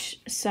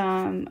pre-punched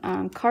some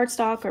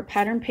cardstock or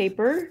pattern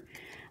paper,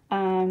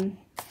 and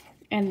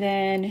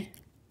then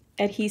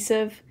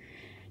adhesive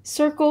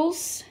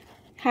circles,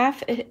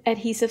 half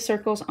adhesive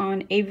circles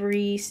on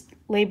Avery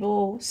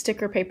label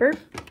sticker paper.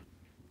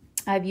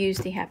 I've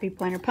used the Happy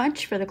Planner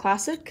Punch for the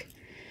classic,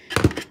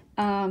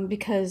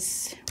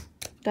 because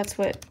that's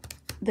what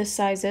this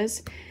size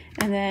is,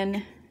 and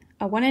then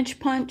a 1-inch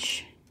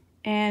punch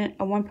and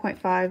a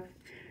 1.5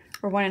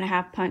 or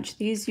 1.5 punch.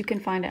 These you can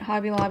find at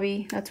Hobby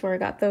Lobby. That's where I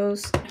got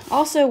those.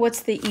 Also,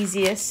 what's the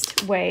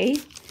easiest way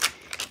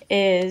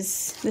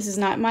is, this is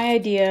not my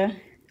idea,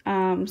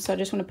 so I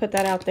just want to put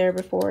that out there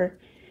before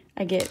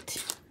I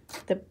get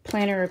the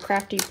planner or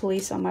crafty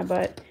police on my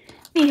butt.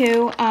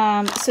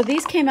 Anywho, so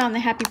these came out in the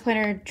Happy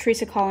Planner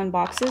Teresa Collin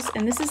boxes,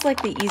 and this is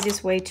like the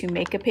easiest way to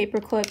make a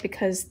paper clip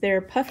because they're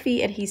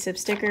puffy adhesive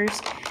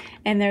stickers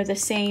and they're the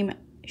same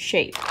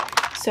shape.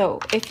 So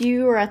if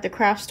you are at the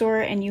craft store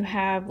and you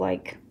have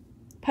like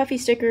puffy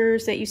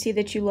stickers that you see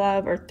that you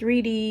love, or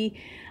 3D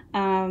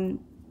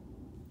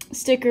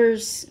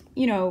stickers,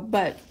 you know,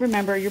 but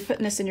remember, you're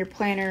putting this in your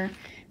planner.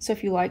 So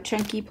if you like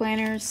chunky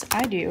planners,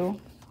 I do,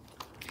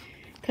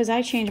 because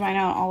I change mine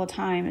out all the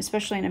time,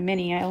 especially in a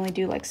mini. I only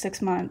do like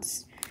 6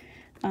 months,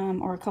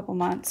 or a couple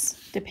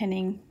months,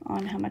 depending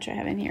on how much I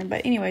have in here.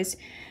 But anyways,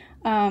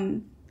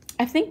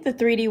 I think the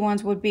 3D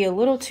ones would be a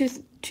little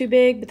too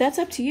big, but that's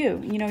up to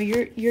you. You know,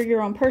 you're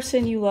your own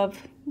person. You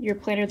love your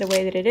planner the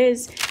way that it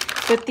is.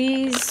 But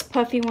these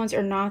puffy ones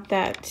are not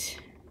that,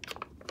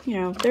 you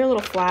know, they're a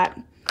little flat.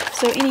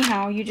 So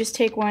anyhow, you just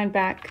take one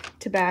back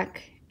to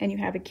back and you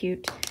have a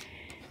cute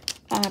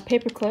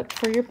paper clip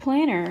for your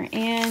planner.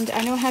 And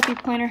I know Happy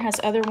Planner has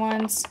other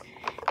ones.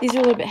 These are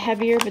a little bit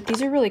heavier, but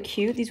these are really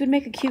cute. These would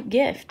make a cute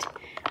gift.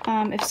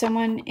 If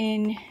someone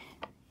in,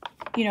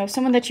 you know,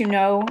 someone that you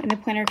know in the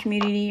planner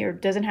community, or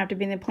doesn't have to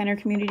be in the planner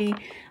community,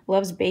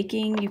 loves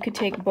baking, you could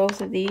take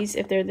both of these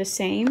if they're the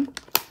same.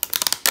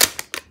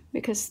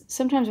 Because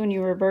sometimes when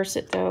you reverse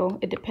it, though,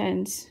 it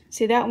depends.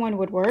 See, that one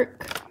would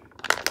work.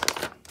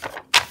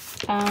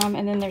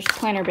 And then there's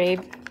Planner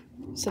Babe.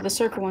 So the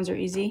circle ones are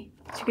easy.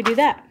 So you could do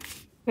that.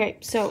 Okay,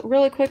 so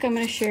really quick, I'm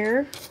going to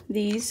share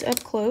these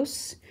up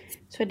close.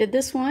 So I did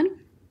this one.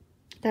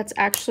 That's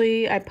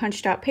actually, I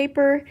punched out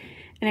paper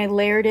and I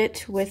layered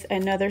it with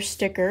another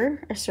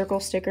sticker, a circle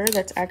sticker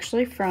that's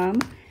actually from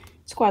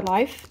Squad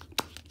Life.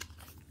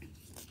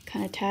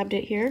 Kind of tabbed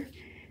it here.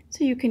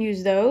 So you can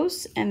use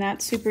those, and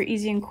that's super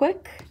easy and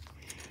quick.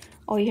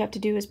 All you have to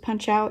do is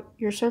punch out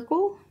your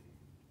circle,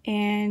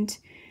 and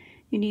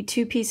you need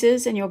 2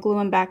 pieces, and you'll glue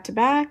them back to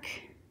back.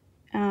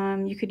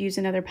 You could use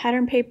another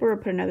pattern paper or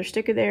put another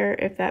sticker there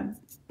if that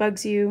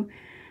bugs you.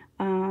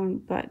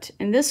 But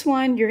in this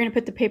one, you're going to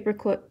put the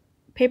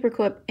paper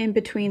clip in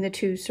between the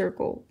 2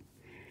 circle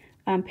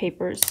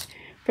papers.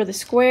 For the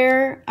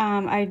square,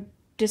 I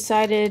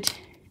decided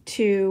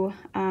to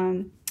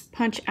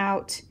punch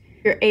out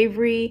your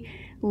Avery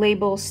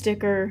label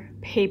sticker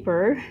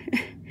paper.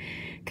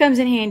 Comes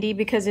in handy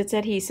because it's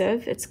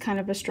adhesive. It's kind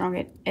of a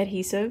strong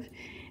adhesive.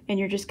 And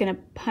you're just gonna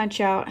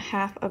punch out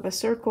half of a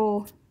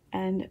circle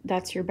and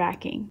that's your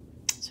backing.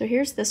 So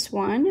here's this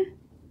one.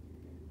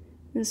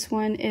 This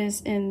one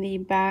is in the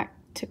back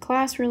to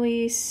class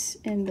release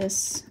in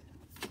this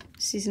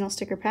seasonal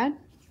sticker pad.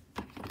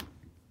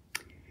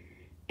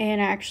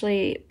 And I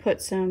actually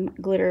put some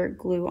glitter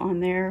glue on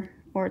there,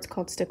 or it's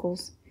called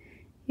stickles.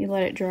 You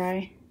let it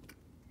dry.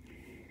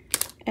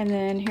 And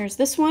then here's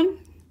this one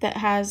that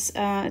has,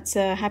 it's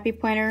a Happy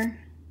Planner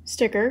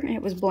sticker, and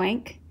it was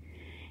blank.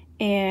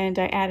 And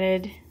I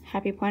added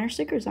Happy Planner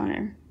stickers on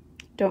it.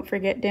 Don't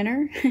forget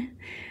dinner.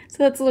 So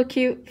that's a little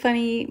cute,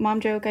 funny mom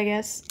joke, I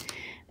guess.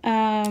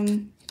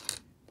 And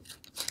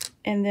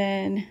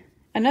then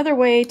another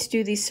way to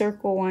do these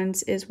circle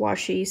ones is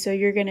washi. So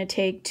you're gonna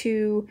take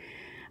two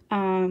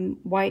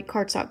white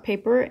cardstock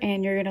paper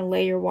and you're gonna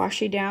lay your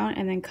washi down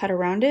and then cut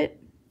around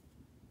it.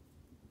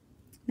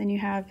 Then you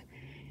have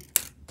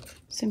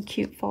some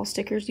cute fall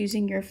stickers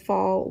using your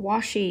fall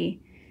washi.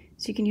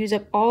 So you can use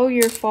up all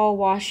your fall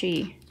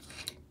washi,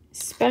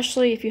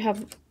 especially if you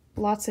have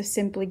lots of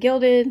Simply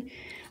Gilded.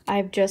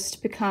 I've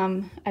just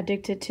become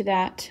addicted to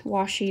that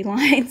washi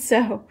line,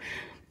 so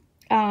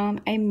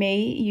I may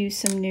use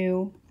some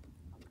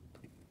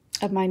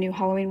of my new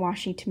Halloween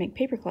washi to make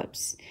paper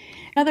clips.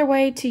 Another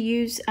way to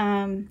use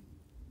some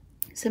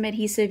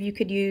adhesive, you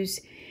could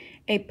use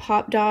a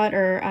pop dot,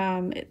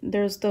 or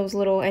there's those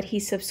little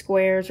adhesive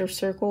squares or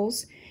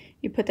circles.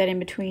 You put that in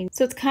between.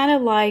 So it's kind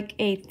of like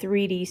a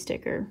 3D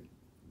sticker.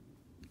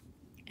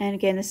 And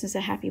again, this is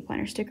a Happy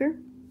Planner sticker.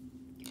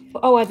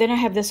 Oh, then I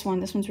have this one.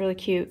 This one's really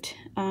cute.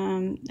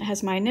 It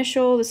has my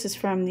initial. This is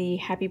from the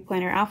Happy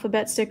Planner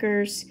alphabet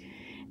stickers.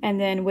 And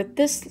then with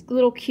this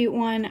little cute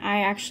one,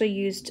 I actually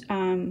used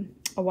a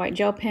white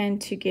gel pen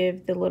to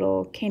give the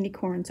little candy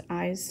corns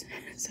eyes.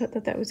 So I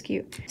thought that was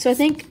cute. So I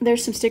think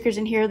there's some stickers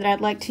in here that I'd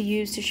like to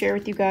use to share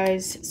with you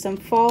guys. Some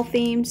fall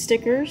themed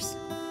stickers.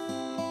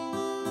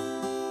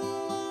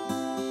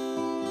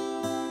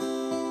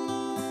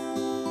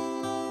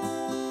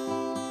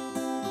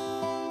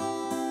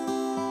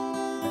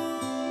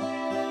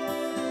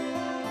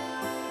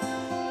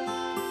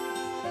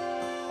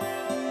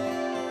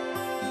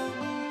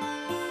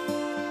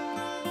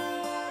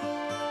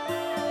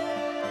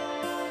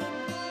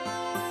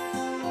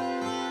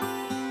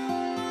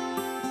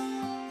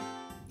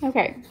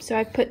 Okay, so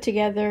I put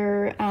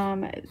together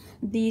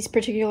these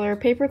particular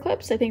paper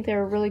clips. I think they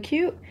were really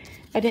cute.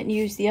 I didn't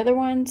use the other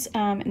ones.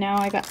 Now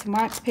I got some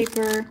wax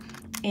paper,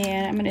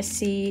 and I'm gonna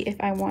see if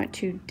I want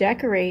to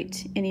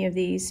decorate any of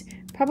these.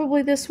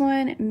 Probably this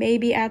one,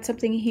 maybe add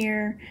something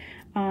here.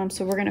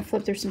 So we're gonna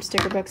flip through some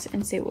sticker books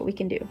and see what we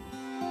can do.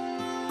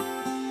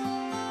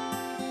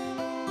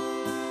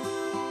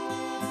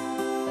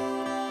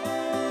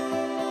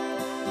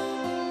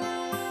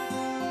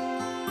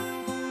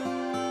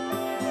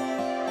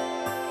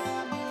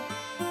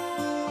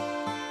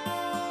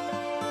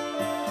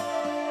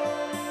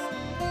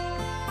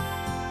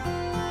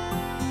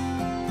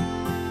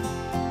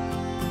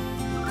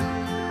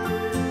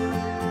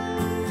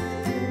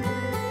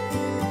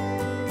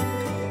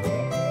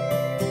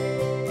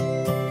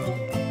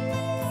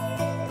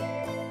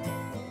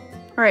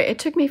 Alright, it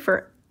took me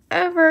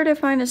forever to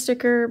find a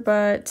sticker,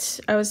 but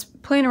I was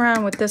playing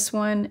around with this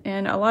one,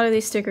 and a lot of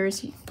these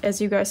stickers,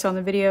 as you guys saw in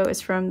the video,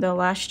 is from the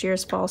last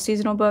year's fall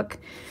seasonal book.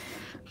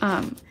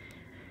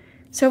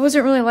 So I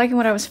wasn't really liking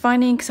what I was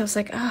finding, because I was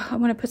like, oh, I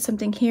want to put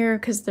something here,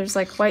 because there's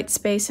like white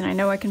space, and I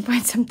know I can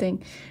find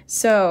something.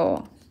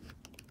 So,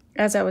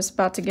 as I was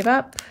about to give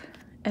up,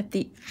 at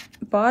the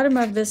bottom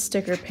of this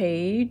sticker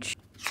page,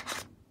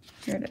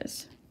 here it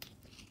is.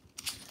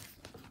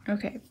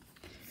 Okay.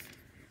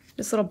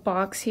 This little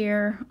box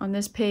here on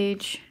this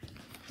page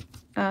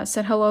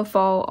said Hello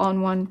Fall on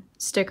one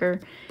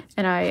sticker,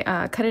 and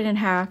I cut it in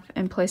half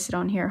and placed it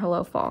on here,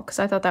 Hello Fall, because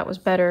I thought that was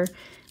better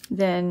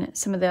than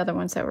some of the other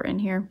ones that were in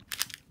here.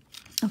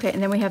 Okay,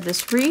 and then we have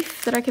this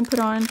wreath that I can put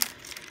on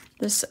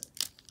this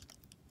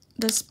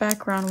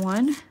background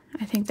one.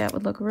 I think that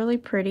would look really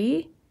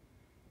pretty.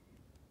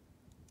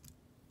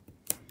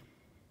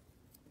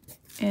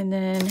 And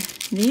then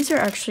these are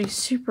actually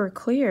super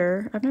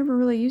clear. I've never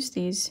really used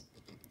these.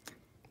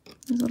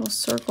 These little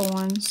circle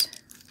ones.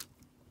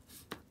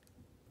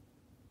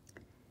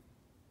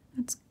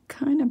 That's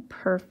kind of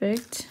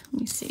perfect.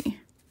 Let me see.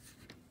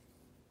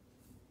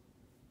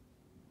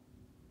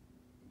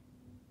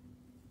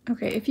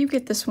 Okay, if you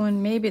get this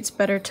one, maybe it's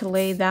better to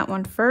lay that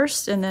one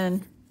first and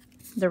then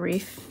the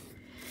wreath.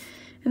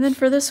 And then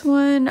for this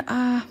one,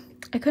 I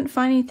couldn't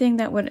find anything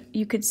that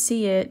you could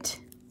see it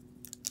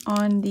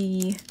on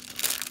the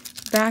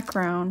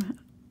background.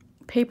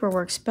 Paper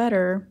works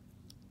better,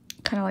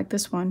 kind of like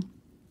this one.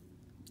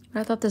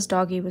 I thought this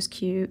doggy was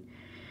cute.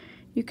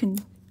 You can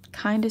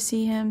kind of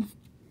see him.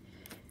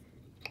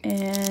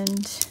 And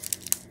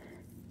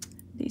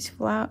these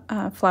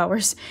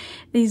flowers,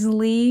 these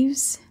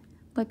leaves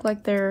look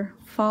like they're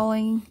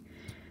falling.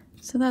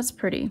 So that's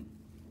pretty.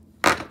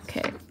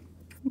 Okay,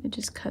 let me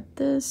just cut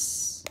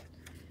this.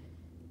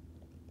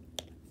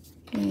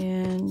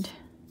 and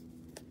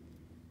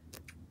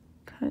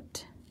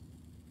cut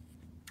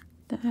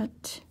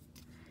that.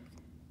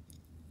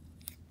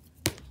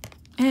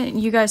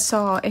 And you guys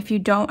saw, if you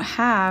don't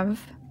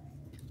have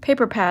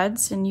paper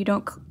pads and you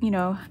don't, you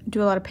know,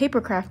 do a lot of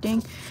paper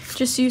crafting,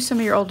 just use some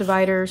of your old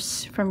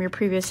dividers from your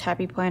previous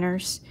happy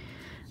planners.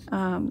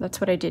 That's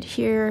what I did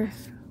here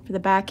for the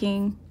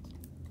backing.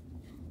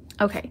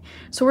 Okay,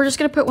 so we're just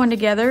gonna put one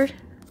together.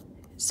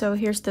 So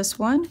here's this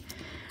one.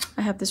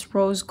 I have this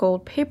rose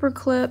gold paper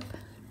clip,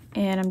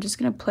 and I'm just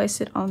gonna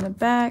place it on the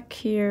back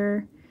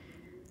here.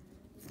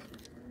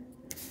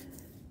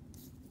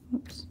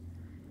 Oops.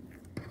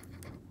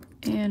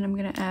 And I'm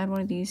gonna add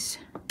one of these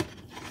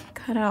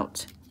cut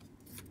out,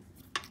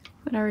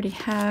 but I already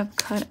have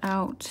cut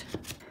out.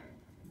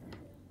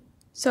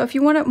 So if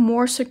you want a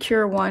more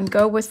secure one,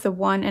 go with the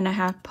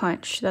 1.5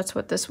 punch. That's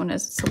what this one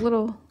is. It's a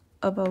little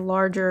of a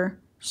larger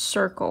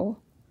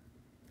circle.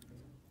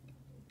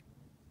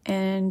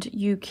 And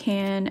you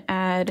can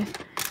add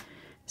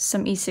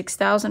some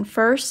E6000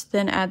 first,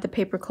 then add the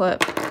paper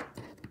clip,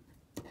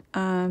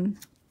 and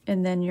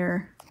then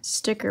your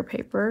sticker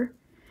paper.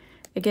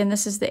 Again,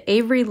 this is the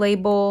Avery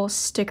Label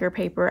sticker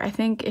paper. I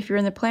think if you're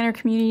in the planner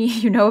community,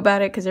 you know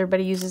about it because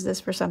everybody uses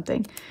this for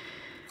something.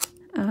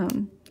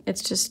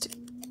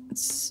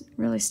 It's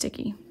really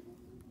sticky.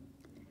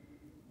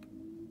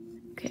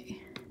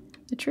 Okay,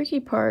 the tricky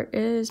part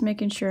is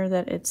making sure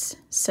that it's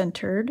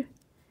centered.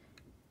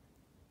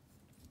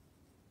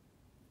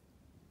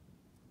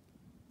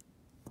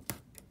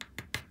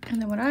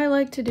 And then what I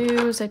like to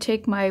do is I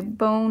take my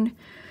bone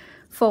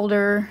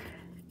folder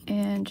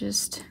and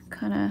just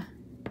kind of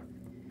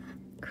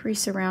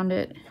crease around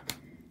it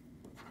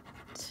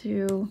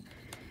to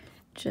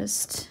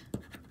just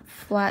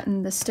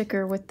flatten the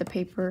sticker with the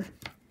paper.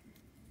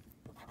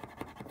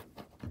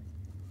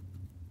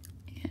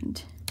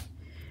 And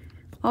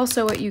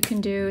also what you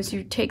can do is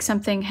you take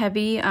something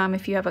heavy,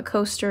 if you have a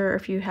coaster or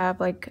if you have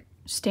like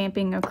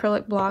stamping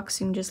acrylic blocks,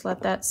 you can just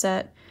let that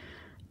set.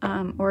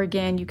 Or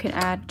again, you can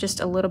add just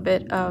a little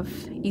bit of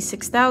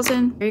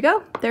E6000. There you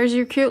go. There's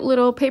your cute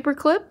little paper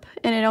clip,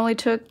 and it only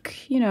took,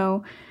 you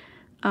know,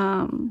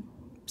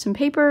 some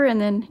paper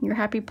and then your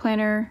happy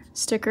planner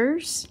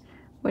stickers,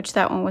 which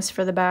that one was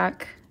for the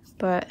back.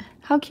 But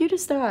how cute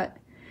is that?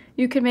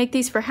 You can make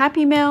these for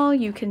Happy Mail.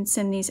 You can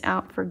send these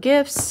out for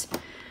gifts,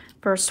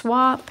 for a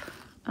swap.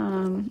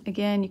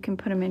 Again, you can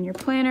put them in your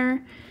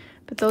planner.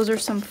 But those are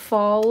some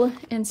fall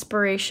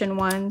inspiration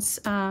ones.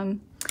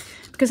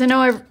 Because I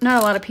know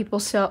not a lot of people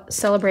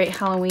celebrate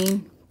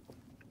Halloween,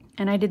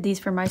 and I did these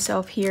for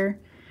myself here.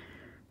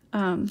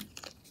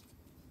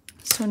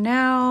 So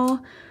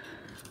now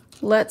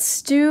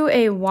let's do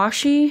a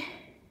washi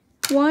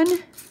one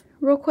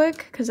real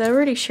quick, because I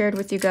already shared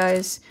with you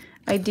guys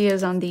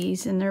ideas on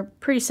these, and they're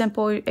pretty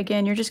simple.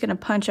 Again, you're just going to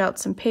punch out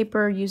some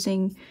paper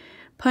using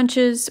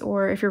punches,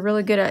 or if you're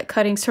really good at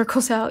cutting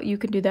circles out, you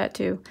can do that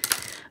too.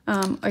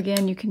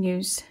 Again, you can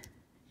use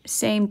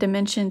same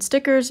dimension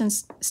stickers and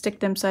stick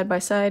them side by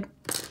side.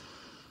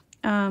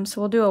 So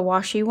we'll do a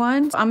washi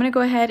one. I'm going to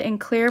go ahead and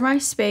clear my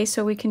space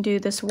so we can do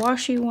this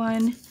washi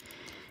one,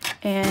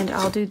 and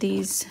I'll do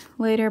these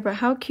later. But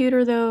how cute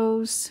are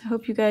those?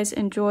 Hope you guys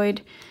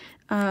enjoyed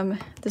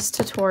this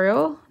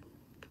tutorial.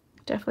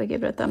 Definitely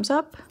give it a thumbs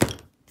up.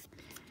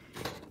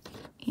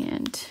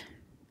 And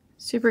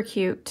super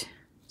cute.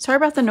 Sorry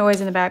about the noise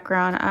in the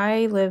background.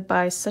 I live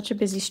by such a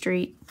busy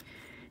street.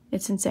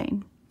 It's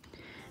insane.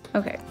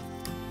 Okay.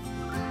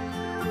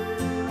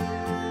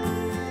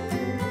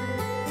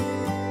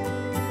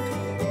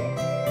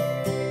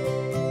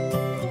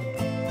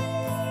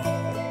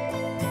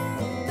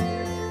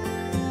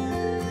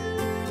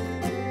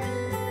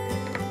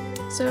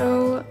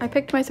 So I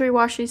picked my 3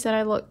 washies that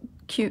I look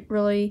cute,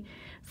 really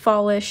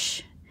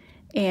fallish,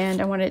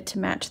 and I wanted it to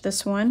match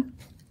this one.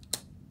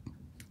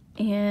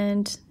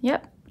 And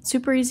yep,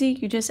 super easy.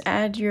 You just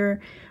add your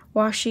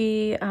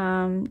washi,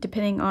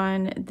 depending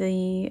on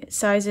the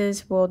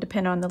sizes will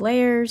depend on the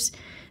layers.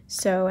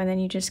 So, and then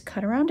you just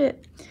cut around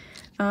it.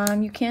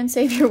 You can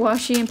save your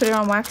washi and put it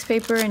on wax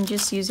paper and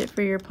just use it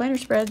for your planner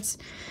spreads.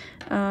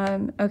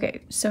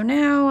 Okay, so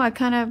now I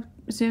kind of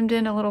zoomed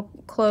in a little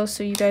close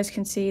so you guys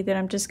can see that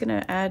I'm just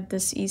gonna add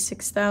this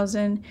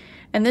E6000,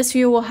 and this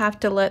you will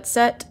have to let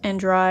set and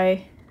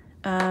dry,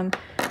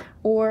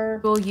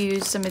 or we'll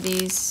use some of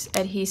these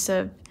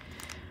adhesive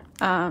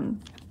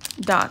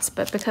dots,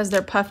 but because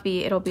they're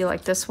puffy, it'll be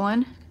like this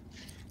one,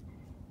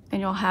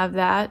 and you'll have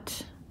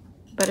that.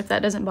 But if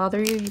that doesn't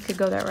bother you, you could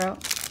go that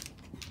route.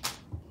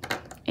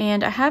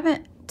 And I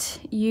haven't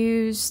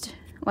used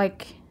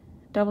like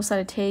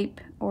double-sided tape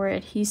or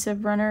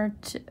adhesive runner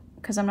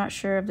because I'm not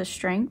sure of the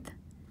strength.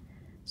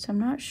 So I'm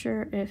not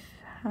sure if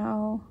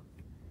how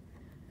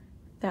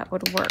that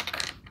would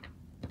work.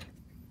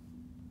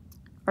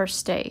 Or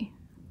stay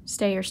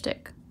or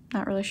stick.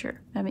 Not really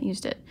sure. I haven't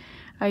used it.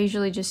 I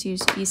usually just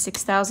use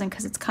E6000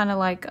 because it's kind of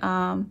like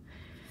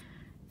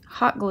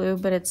hot glue,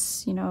 but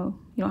it's, you know,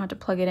 you don't have to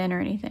plug it in or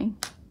anything.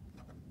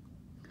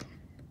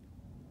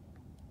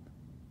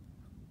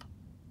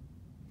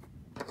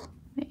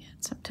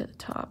 up to the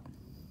top.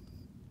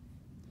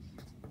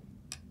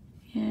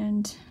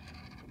 And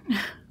I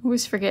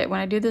always forget, when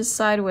I do this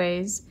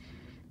sideways,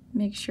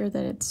 make sure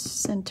that it's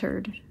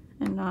centered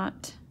and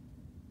not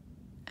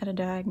at a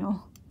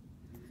diagonal.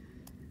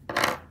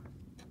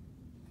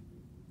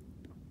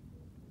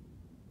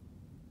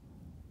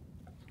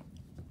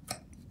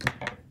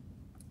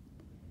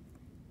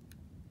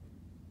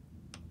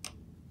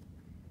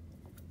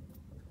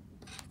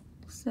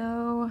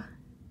 So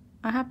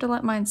I have to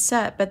let mine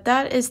set, but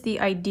that is the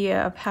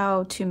idea of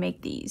how to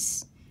make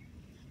these.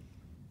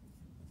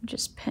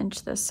 Just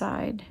pinch the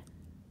side.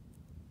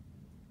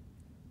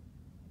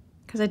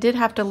 Because I did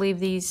have to leave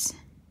these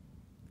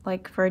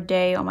like for a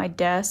day on my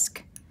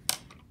desk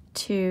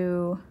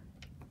to,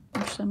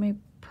 actually let me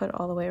put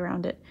all the way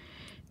around it,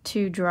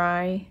 to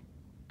dry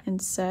and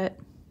set.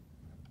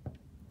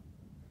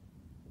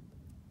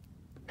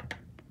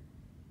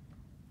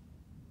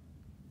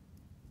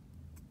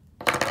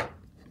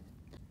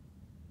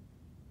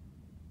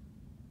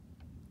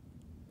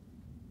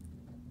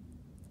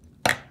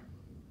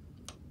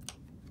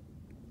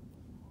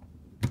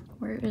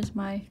 Where is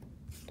my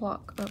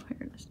block? Oh,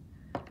 here it is.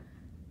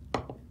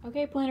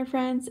 Okay, planner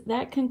friends,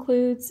 that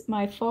concludes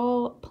my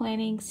fall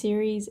planning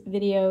series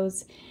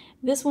videos.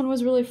 This one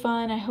was really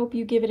fun. I hope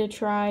you give it a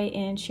try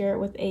and share it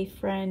with a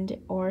friend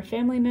or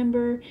family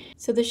member.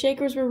 So the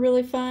shakers were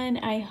really fun.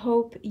 I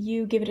hope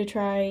you give it a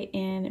try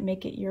and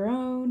make it your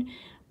own.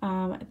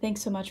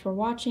 Thanks so much for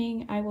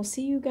watching. I will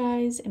see you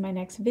guys in my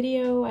next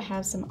video. I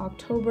have some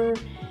October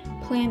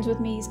plans with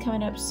me's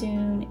coming up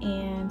soon,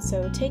 and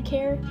so take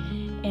care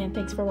and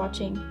thanks for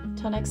watching.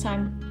 Till next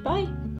time, bye!